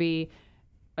seems to be,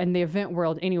 in the event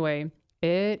world anyway,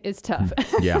 it is tough.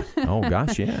 Yeah. Oh,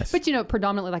 gosh, yes. But,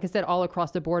 predominantly, like I said, all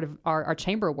across the board of our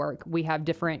chamber work, we have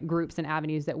different groups and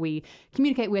avenues that we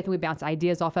communicate with and we bounce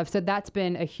ideas off of. So that's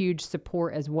been a huge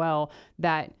support as well,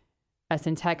 that us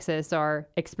in Texas are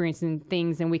experiencing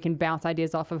things and we can bounce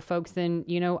ideas off of folks in,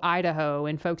 Idaho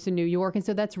and folks in New York. And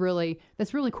so that's really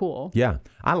cool. Yeah,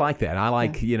 I like that. I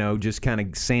like, just kind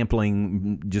of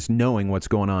sampling, just knowing what's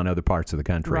going on in other parts of the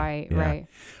country. Right, Yeah. right.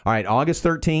 All right, August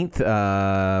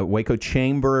 13th, Waco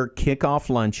Chamber Kickoff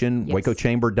Luncheon. Yes.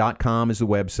 WacoChamber.com is the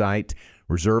website.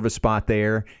 Reserve a spot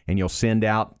there, and you'll send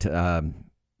out a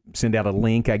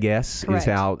link, I guess, Correct. is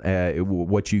how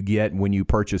what you get when you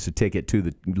purchase a ticket to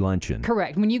the luncheon.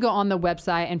 Correct. When you go on the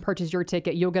website and purchase your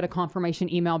ticket, you'll get a confirmation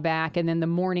email back. And then the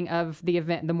morning of the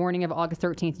event, the morning of August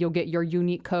 13th, you'll get your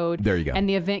unique code. There you go. And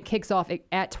the event kicks off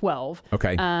at 12.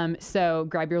 Okay. So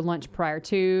grab your lunch prior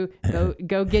to,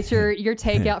 go get your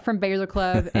takeout from Baylor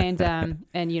Club and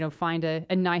find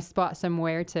a nice spot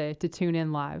somewhere to tune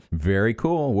in live. Very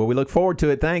cool. Well, we look forward to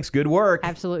it. Thanks. Good work.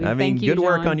 Absolutely. I mean, Thank you, good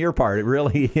work John. on your part. It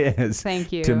really is.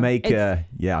 Thank you. To make, It's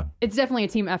It's definitely a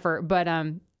team effort, but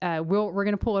we're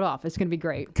going to pull it off. It's going to be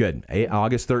great. good.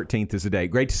 August 13th is the day.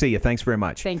 Great to see you. Thanks very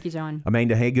much. Thank you, John.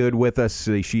 Amanda Haygood with us.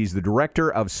 She's the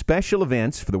Director of Special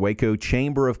Events for the Waco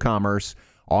Chamber of Commerce.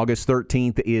 August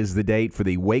 13th is the date for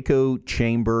the Waco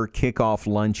Chamber Kickoff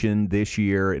Luncheon this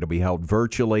year. It'll be held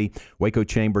virtually.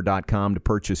 WacoChamber.com to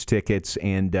purchase tickets.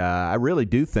 And I really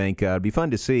do think it'd be fun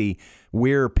to see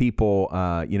where people,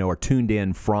 are tuned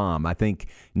in from. I think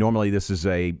normally this is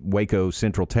a Waco,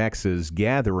 Central Texas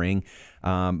gathering,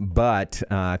 but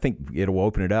I think it'll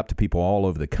open it up to people all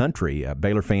over the country.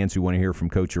 Baylor fans who want to hear from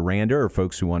Coach Aranda, or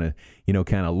folks who want to,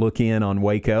 kind of look in on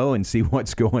Waco and see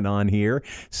what's going on here.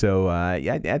 So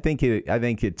I think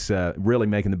it's really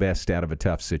making the best out of a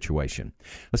tough situation.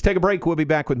 Let's take a break. We'll be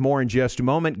back with more in just a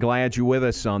moment. Glad you're with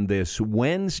us on this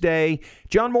Wednesday.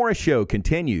 John Morris Show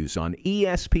continues on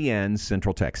ESPN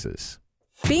Central Texas.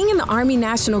 Being in the Army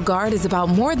National Guard is about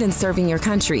more than serving your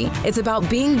country. It's about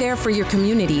being there for your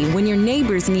community when your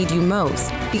neighbors need you most.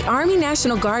 The Army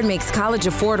National Guard makes college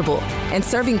affordable, and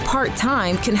serving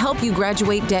part-time can help you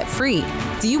graduate debt-free.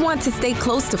 Do you want to stay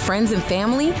close to friends and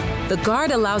family? The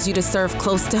Guard allows you to serve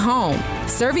close to home.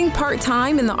 Serving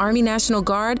part-time in the Army National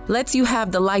Guard lets you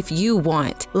have the life you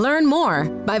want. Learn more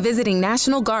by visiting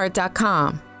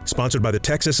NationalGuard.com. Sponsored by the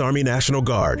Texas Army National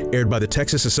Guard. Aired by the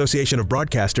Texas Association of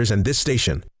Broadcasters and this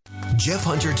station. Jeff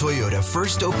Hunter Toyota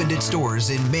first opened its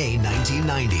doors in May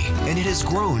 1990, and it has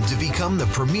grown to become the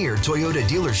premier Toyota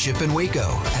dealership in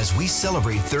Waco. As we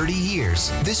celebrate 30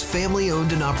 years, this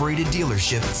family-owned and operated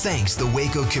dealership thanks the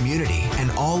Waco community and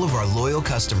all of our loyal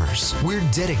customers. We're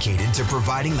dedicated to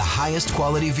providing the highest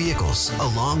quality vehicles,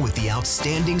 along with the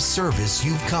outstanding service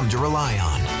you've come to rely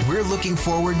on. We're looking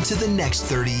forward to the next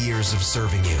 30 years of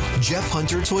serving you. Jeff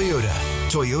Hunter Toyota.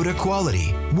 Toyota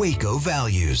quality. Waco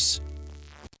values.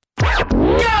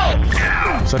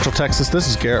 Central Texas, this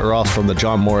is Garrett Ross from the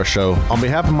John Morris Show. On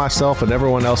behalf of myself and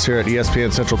everyone else here at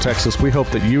ESPN Central Texas, we hope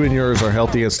that you and yours are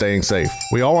healthy and staying safe.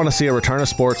 We all want to see a return of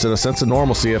sports and a sense of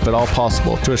normalcy if at all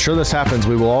possible. To ensure this happens,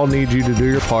 we will all need you to do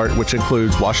your part, which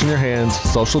includes washing your hands,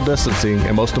 social distancing,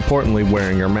 and most importantly,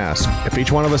 wearing your mask. If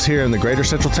each one of us here in the greater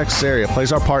Central Texas area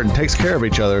plays our part and takes care of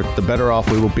each other, the better off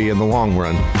we will be in the long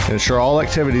run. And ensure all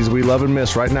activities we love and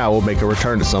miss right now will make a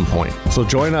return to some point. So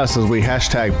join us as we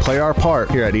hashtag play our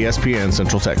part here at ESPN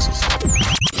Central Texas.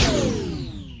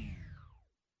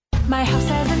 My house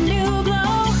has a new glow.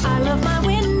 I love my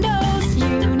windows.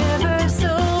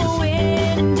 Universal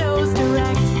Windows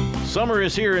Direct. Summer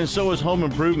is here and so is home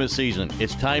improvement season.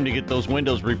 It's time to get those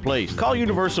windows replaced. Call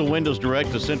Universal Windows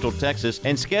Direct of Central Texas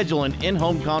and schedule an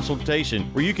in-home consultation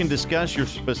where you can discuss your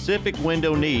specific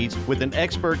window needs with an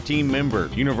expert team member.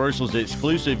 Universal's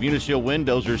exclusive Unishield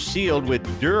windows are sealed with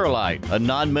Duralite, a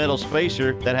non-metal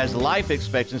spacer that has life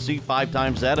expectancy 5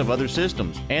 times that of other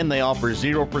systems. And they offer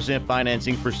 0%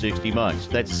 financing for 60 months.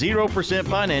 That's 0%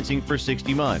 financing for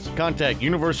 60 months. Contact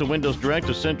Universal Windows Direct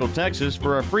of Central Texas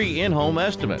for a free in-home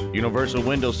estimate.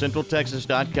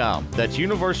 UniversalWindowsCentralTexas.com. That's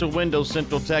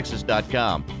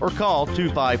UniversalWindowsCentralTexas.com. Or call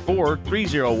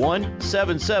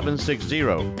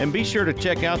 254-301-7760. And be sure to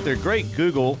check out their great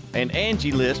Google and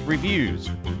Angie List reviews.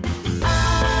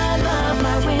 I love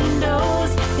my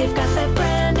windows. They've got that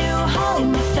brand new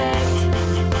home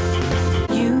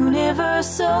effect.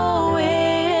 Universal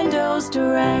Windows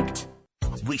Direct.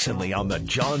 Recently on the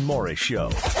John Morris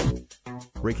Show.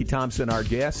 Ricky Thompson, our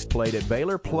guest, played at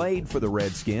Baylor, played for the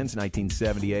Redskins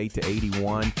 1978 to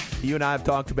 81. You and I have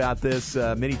talked about this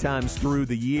many times through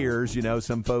the years. You know,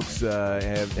 some folks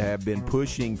have been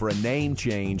pushing for a name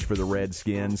change for the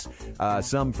Redskins,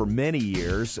 some for many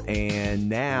years, and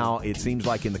now it seems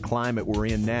like in the climate we're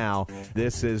in now,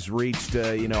 this has reached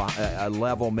a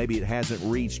level maybe it hasn't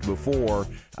reached before.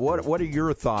 What are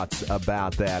your thoughts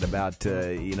about that? About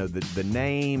the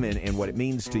name and what it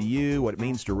means to you, what it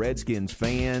means to Redskins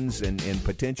fans, and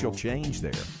potential change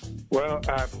there? Well,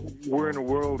 we're in a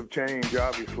world of change,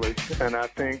 obviously, and I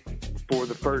think for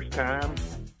the first time,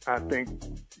 I think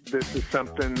this is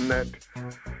something that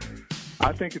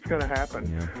I think it's going to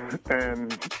happen. Yeah.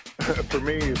 And for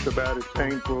me, it's about as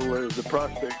painful as the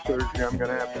prostate surgery I'm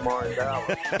going to have tomorrow in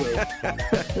Dallas.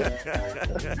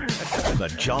 The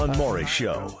John Morris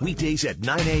Show, weekdays at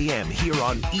 9 a.m. here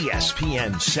on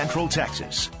ESPN Central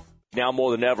Texas. Now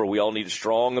more than ever, we all need a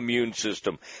strong immune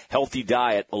system. Healthy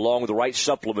diet, along with the right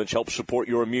supplements, help support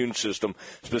your immune system,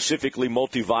 specifically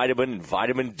multivitamin and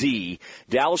vitamin D.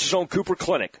 Dallas' own Cooper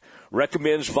Clinic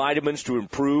recommends vitamins to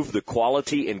improve the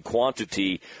quality and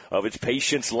quantity of its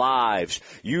patients' lives.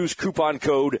 Use coupon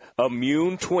code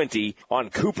IMMUNE20 on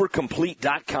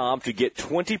CooperComplete.com to get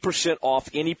 20% off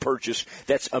any purchase.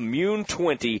 That's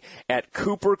IMMUNE20 at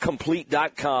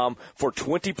CooperComplete.com for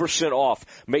 20% off.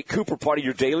 Make Cooper part of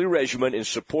your daily regimen and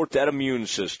support that immune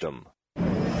system.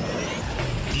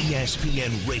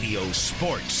 ESPN Radio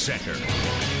Sports Center.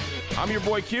 I'm your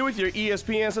boy Q with your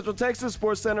ESPN Central Texas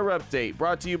Sports Center update,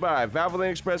 brought to you by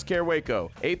Valvoline Express Care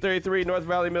Waco, 833 North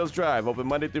Valley Mills Drive, open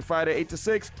Monday through Friday 8 to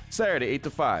 6, Saturday 8 to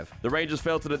 5. The Rangers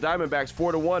fell to the Diamondbacks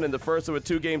 4-1 in the first of a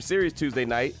 2-game series Tuesday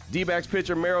night. D-backs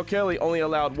pitcher Merrill Kelly only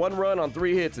allowed 1 run on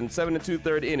 3 hits in 7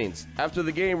 2/3 innings. After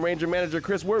the game, Ranger manager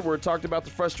Chris Woodward talked about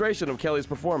the frustration of Kelly's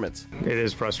performance. It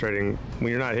is frustrating when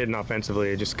you're not hitting offensively.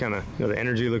 It just kind of, the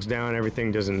energy looks down.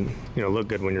 Everything doesn't, look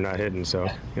good when you're not hitting. So,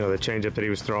 the changeup that he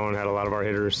was throwing had a lot of our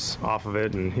hitters off of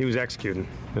it, and he was executing.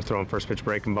 He was throwing first pitch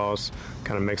breaking balls,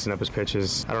 kind of mixing up his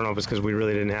pitches. I don't know if it's because we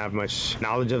really didn't have much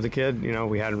knowledge of the kid.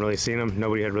 We hadn't really seen him.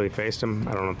 Nobody had really faced him.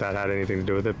 I don't know if that had anything to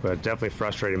do with it, but definitely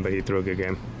frustrating, but he threw a good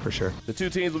game for sure. The two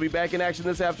teams will be back in action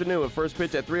this afternoon with first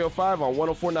pitch at 3:05 on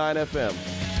 104.9 FM.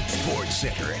 Sports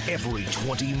Center every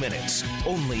 20 minutes,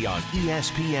 only on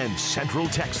ESPN Central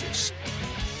Texas.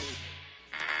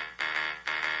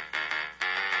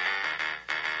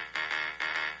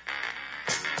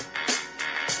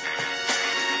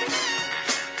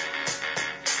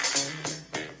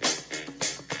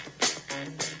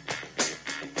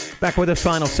 Back with this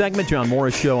final segment, John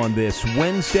Morris Show on this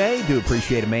Wednesday. Do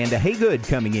appreciate Amanda Haygood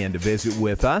coming in to visit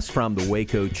with us from the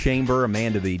Waco Chamber.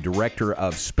 Amanda, the Director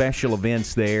of Special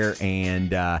Events there,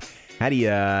 and how do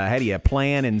you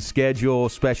plan and schedule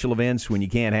special events when you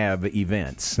can't have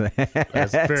events?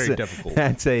 That's very difficult.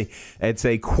 It's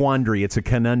a quandary. It's a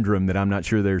conundrum that I'm not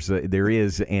sure there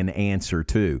is an answer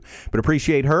to. But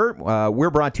appreciate her. We're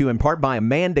brought to you in part by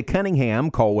Amanda Cunningham,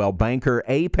 Coldwell Banker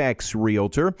Apex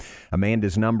Realtor.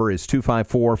 Amanda's number is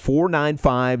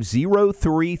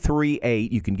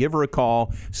 254-495-0338. You can give her a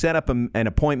call, set up an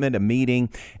appointment, a meeting,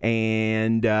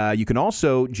 and you can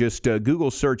also just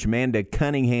Google search Amanda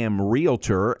Cunningham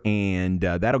Realtor, and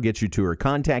that'll get you to her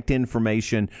contact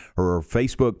information, her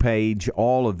Facebook page,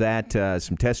 all of that,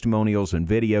 some testimonials and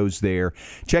videos there.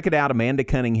 Check it out, Amanda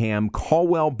Cunningham,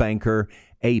 Coldwell Banker,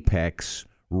 Apex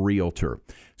Realtor.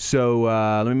 So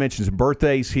let me mention some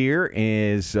birthdays here.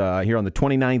 Here on the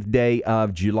 29th day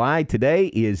of July. Today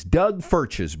is Doug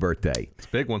Furch's birthday. It's a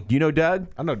big one. Do you know Doug?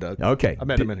 I know Doug. Okay. I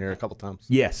met him in here a couple times.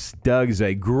 Yes. Doug is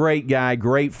a great guy,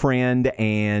 great friend,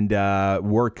 and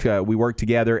we worked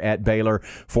together at Baylor,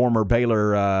 former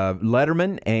Baylor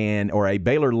letterman or a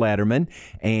Baylor letterman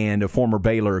and a former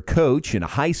Baylor coach and a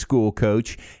high school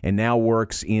coach, and now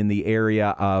works in the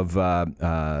area of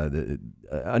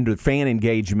under fan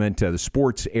engagement, the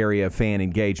sports area fan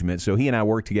engagement. So he and I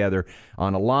worked together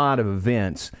on a lot of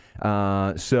events.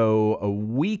 So a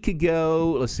week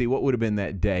ago, let's see, what would have been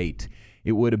that date?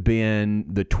 It would have been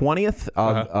the 20th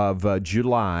of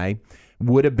July,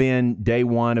 would have been day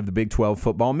one of the Big 12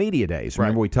 football media days.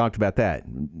 Remember, we talked about that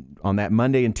on that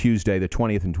Monday and Tuesday, the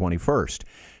 20th and 21st.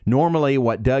 Normally,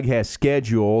 what Doug has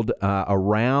scheduled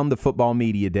around the football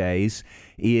media days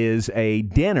is a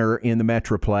dinner in the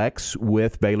Metroplex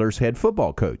with Baylor's head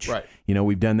football coach. Right. You know,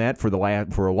 we've done that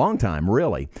for a long time,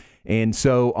 really. And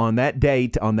so on that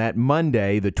date, on that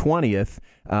Monday, the 20th,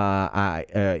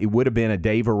 it would have been a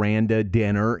Dave Aranda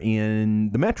dinner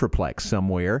in the Metroplex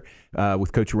somewhere,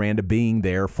 with Coach Aranda being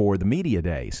there for the media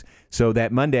days. So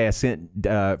that Monday, I sent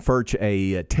Furch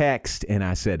a text, and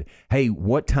I said, hey,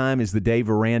 what time is the Dave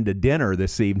Aranda dinner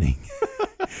this evening?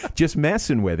 Just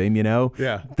messing with him,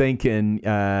 thinking,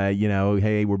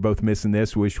 hey, we're both missing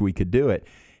this, wish we could do it.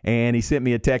 And he sent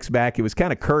me a text back. It was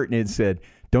kind of curt, and it said,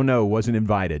 don't know, wasn't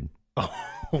invited. Oh,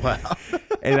 wow.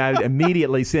 And I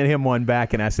immediately sent him one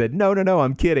back, and I said, no,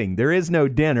 I'm kidding. There is no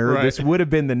dinner. Right. This would have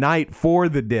been the night for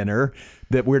the dinner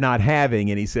that we're not having.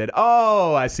 And he said,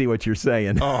 oh, I see what you're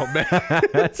saying. Oh, man.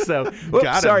 So,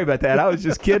 sorry about that. I was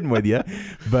just kidding with you.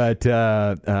 But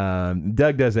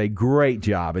Doug does a great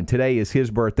job, and today is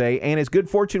his birthday. And as good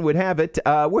fortune would have it,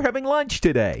 we're having lunch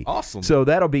today. Awesome. So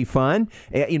that'll be fun.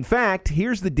 In fact,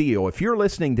 here's the deal. If you're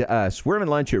listening to us, we're having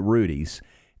lunch at Rudy's.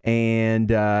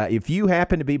 And if you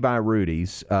happen to be by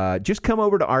Rudy's, just come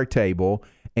over to our table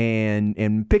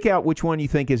and pick out which one you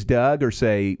think is Doug, or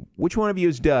say, which one of you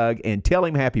is Doug, and tell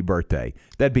him happy birthday.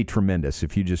 That'd be tremendous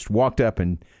if you just walked up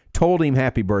and told him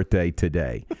happy birthday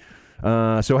today.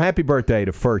 So happy birthday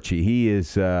to Furchie. He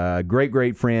is a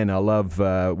great friend. I love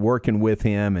working with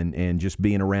him and just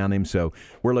being around him. So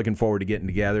we're looking forward to getting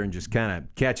together and just kind of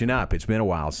catching up. It's been a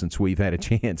while since we've had a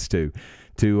chance to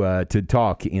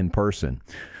talk in person.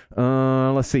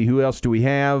 Let's see, who else do we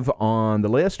have on the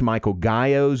list? Michael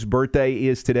Gallo's birthday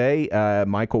is today.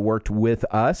 Michael worked with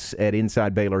us at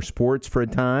Inside Baylor Sports for a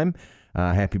time.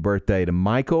 Happy birthday to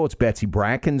Michael. It's Betsy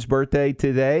Bracken's birthday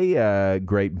today.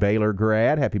 Great Baylor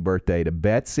grad. Happy birthday to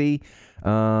Betsy.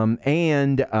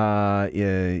 And the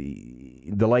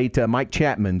late Mike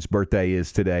Chapman's birthday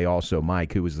is today also.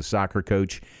 Mike, who was the soccer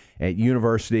coach at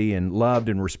university and loved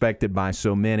and respected by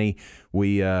so many.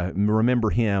 We remember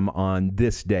him on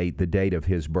this date, the date of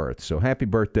his birth. So happy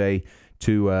birthday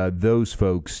to those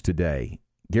folks today.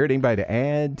 Garrett, anybody to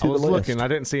add to the list? I was looking. I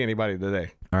didn't see anybody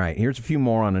today. All right, here's a few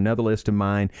more on another list of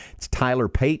mine. It's Tyler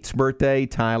Pate's birthday.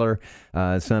 Tyler,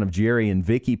 son of Jerry and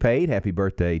Vicky Pate. Happy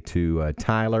birthday to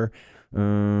Tyler.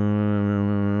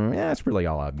 That's really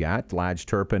all I've got. Lige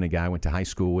Turpin, a guy I went to high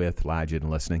school with. Lige isn't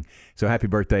listening. So happy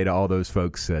birthday to all those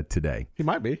folks today. He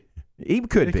might be. He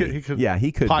could be. He could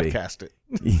podcast it.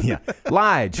 Yeah.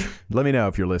 Lige, let me know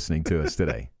if you're listening to us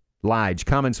today. Lige,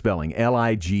 common spelling,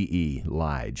 Lige,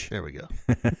 Lige. There we go.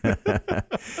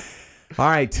 All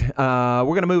right, we're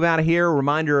going to move out of here. A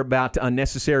reminder about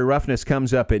Unnecessary Roughness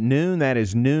comes up at noon. That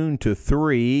is noon to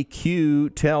 3. Q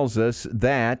tells us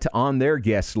that on their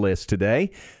guest list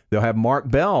today, they'll have Mark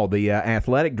Bell, the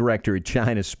athletic director at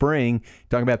China Spring,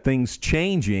 talking about things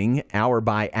changing hour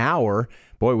by hour.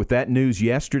 Boy, with that news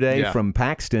yesterday from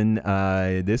Paxton,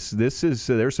 this is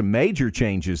there's some major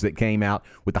changes that came out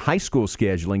with the high school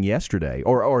scheduling yesterday,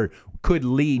 or could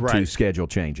lead to schedule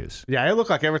changes. Yeah, it looked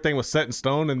like everything was set in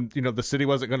stone, and the city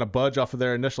wasn't going to budge off of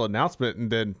their initial announcement,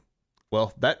 and then,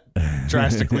 well, that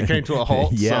drastically came to a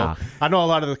halt. Yeah. So I know a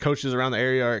lot of the coaches around the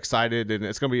area are excited, and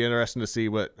it's going to be interesting to see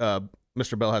what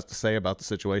Mr. Bell has to say about the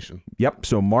situation. Yep.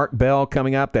 So Mark Bell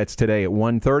coming up. That's today at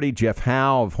 1:30. Jeff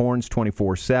Howe of Horns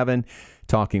 24/7.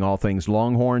 Talking all things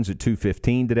Longhorns at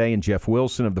 2:15 today, and Jeff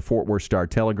Wilson of the Fort Worth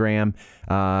Star-Telegram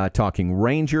talking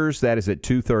Rangers. That is at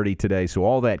 2:30 today. So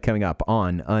all that coming up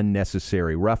on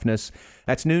Unnecessary Roughness.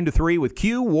 That's noon to 3 with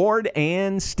Q, Ward,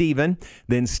 and Steven.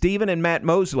 Then Steven and Matt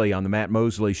Mosley on the Matt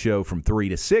Mosley Show from 3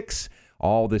 to 6.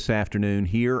 All this afternoon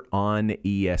here on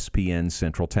ESPN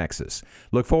Central Texas.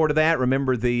 Look forward to that.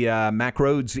 Remember the Mack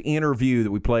Rhodes interview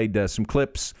that we played some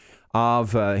clips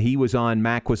of.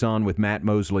 Mac was on with Matt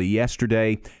Mosley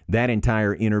yesterday. That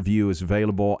entire interview is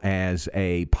available as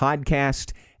a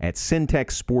podcast at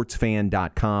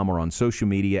syntechsportsfan.com or on social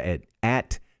media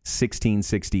at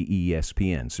 1660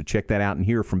 ESPN. So check that out and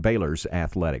hear from Baylor's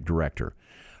athletic director.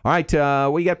 All right,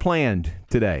 what you got planned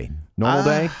today? Normal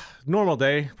day? Normal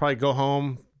day. Probably go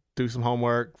home, do some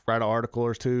homework, write an article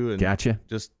or two, and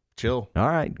just chill. All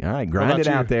right. Grind it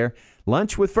out there.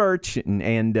 Lunch with Furch,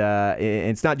 and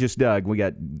it's not just Doug. We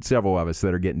got several of us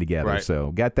that are getting together. Right.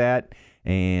 So got that,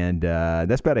 and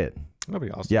that's about it. That'll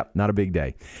be awesome. Yep, not a big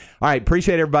day. All right,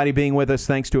 appreciate everybody being with us.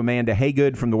 Thanks to Amanda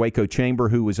Haygood from the Waco Chamber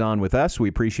who was on with us. We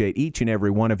appreciate each and every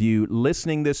one of you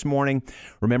listening this morning.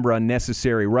 Remember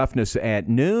Unnecessary Roughness at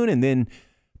noon, and then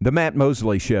the Matt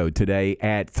Mosley Show today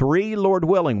at 3. Lord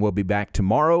willing, we'll be back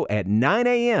tomorrow at 9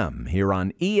 a.m. here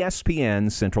on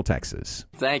ESPN Central Texas.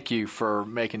 Thank you for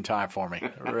making time for me.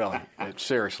 Really.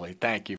 Seriously, thank you.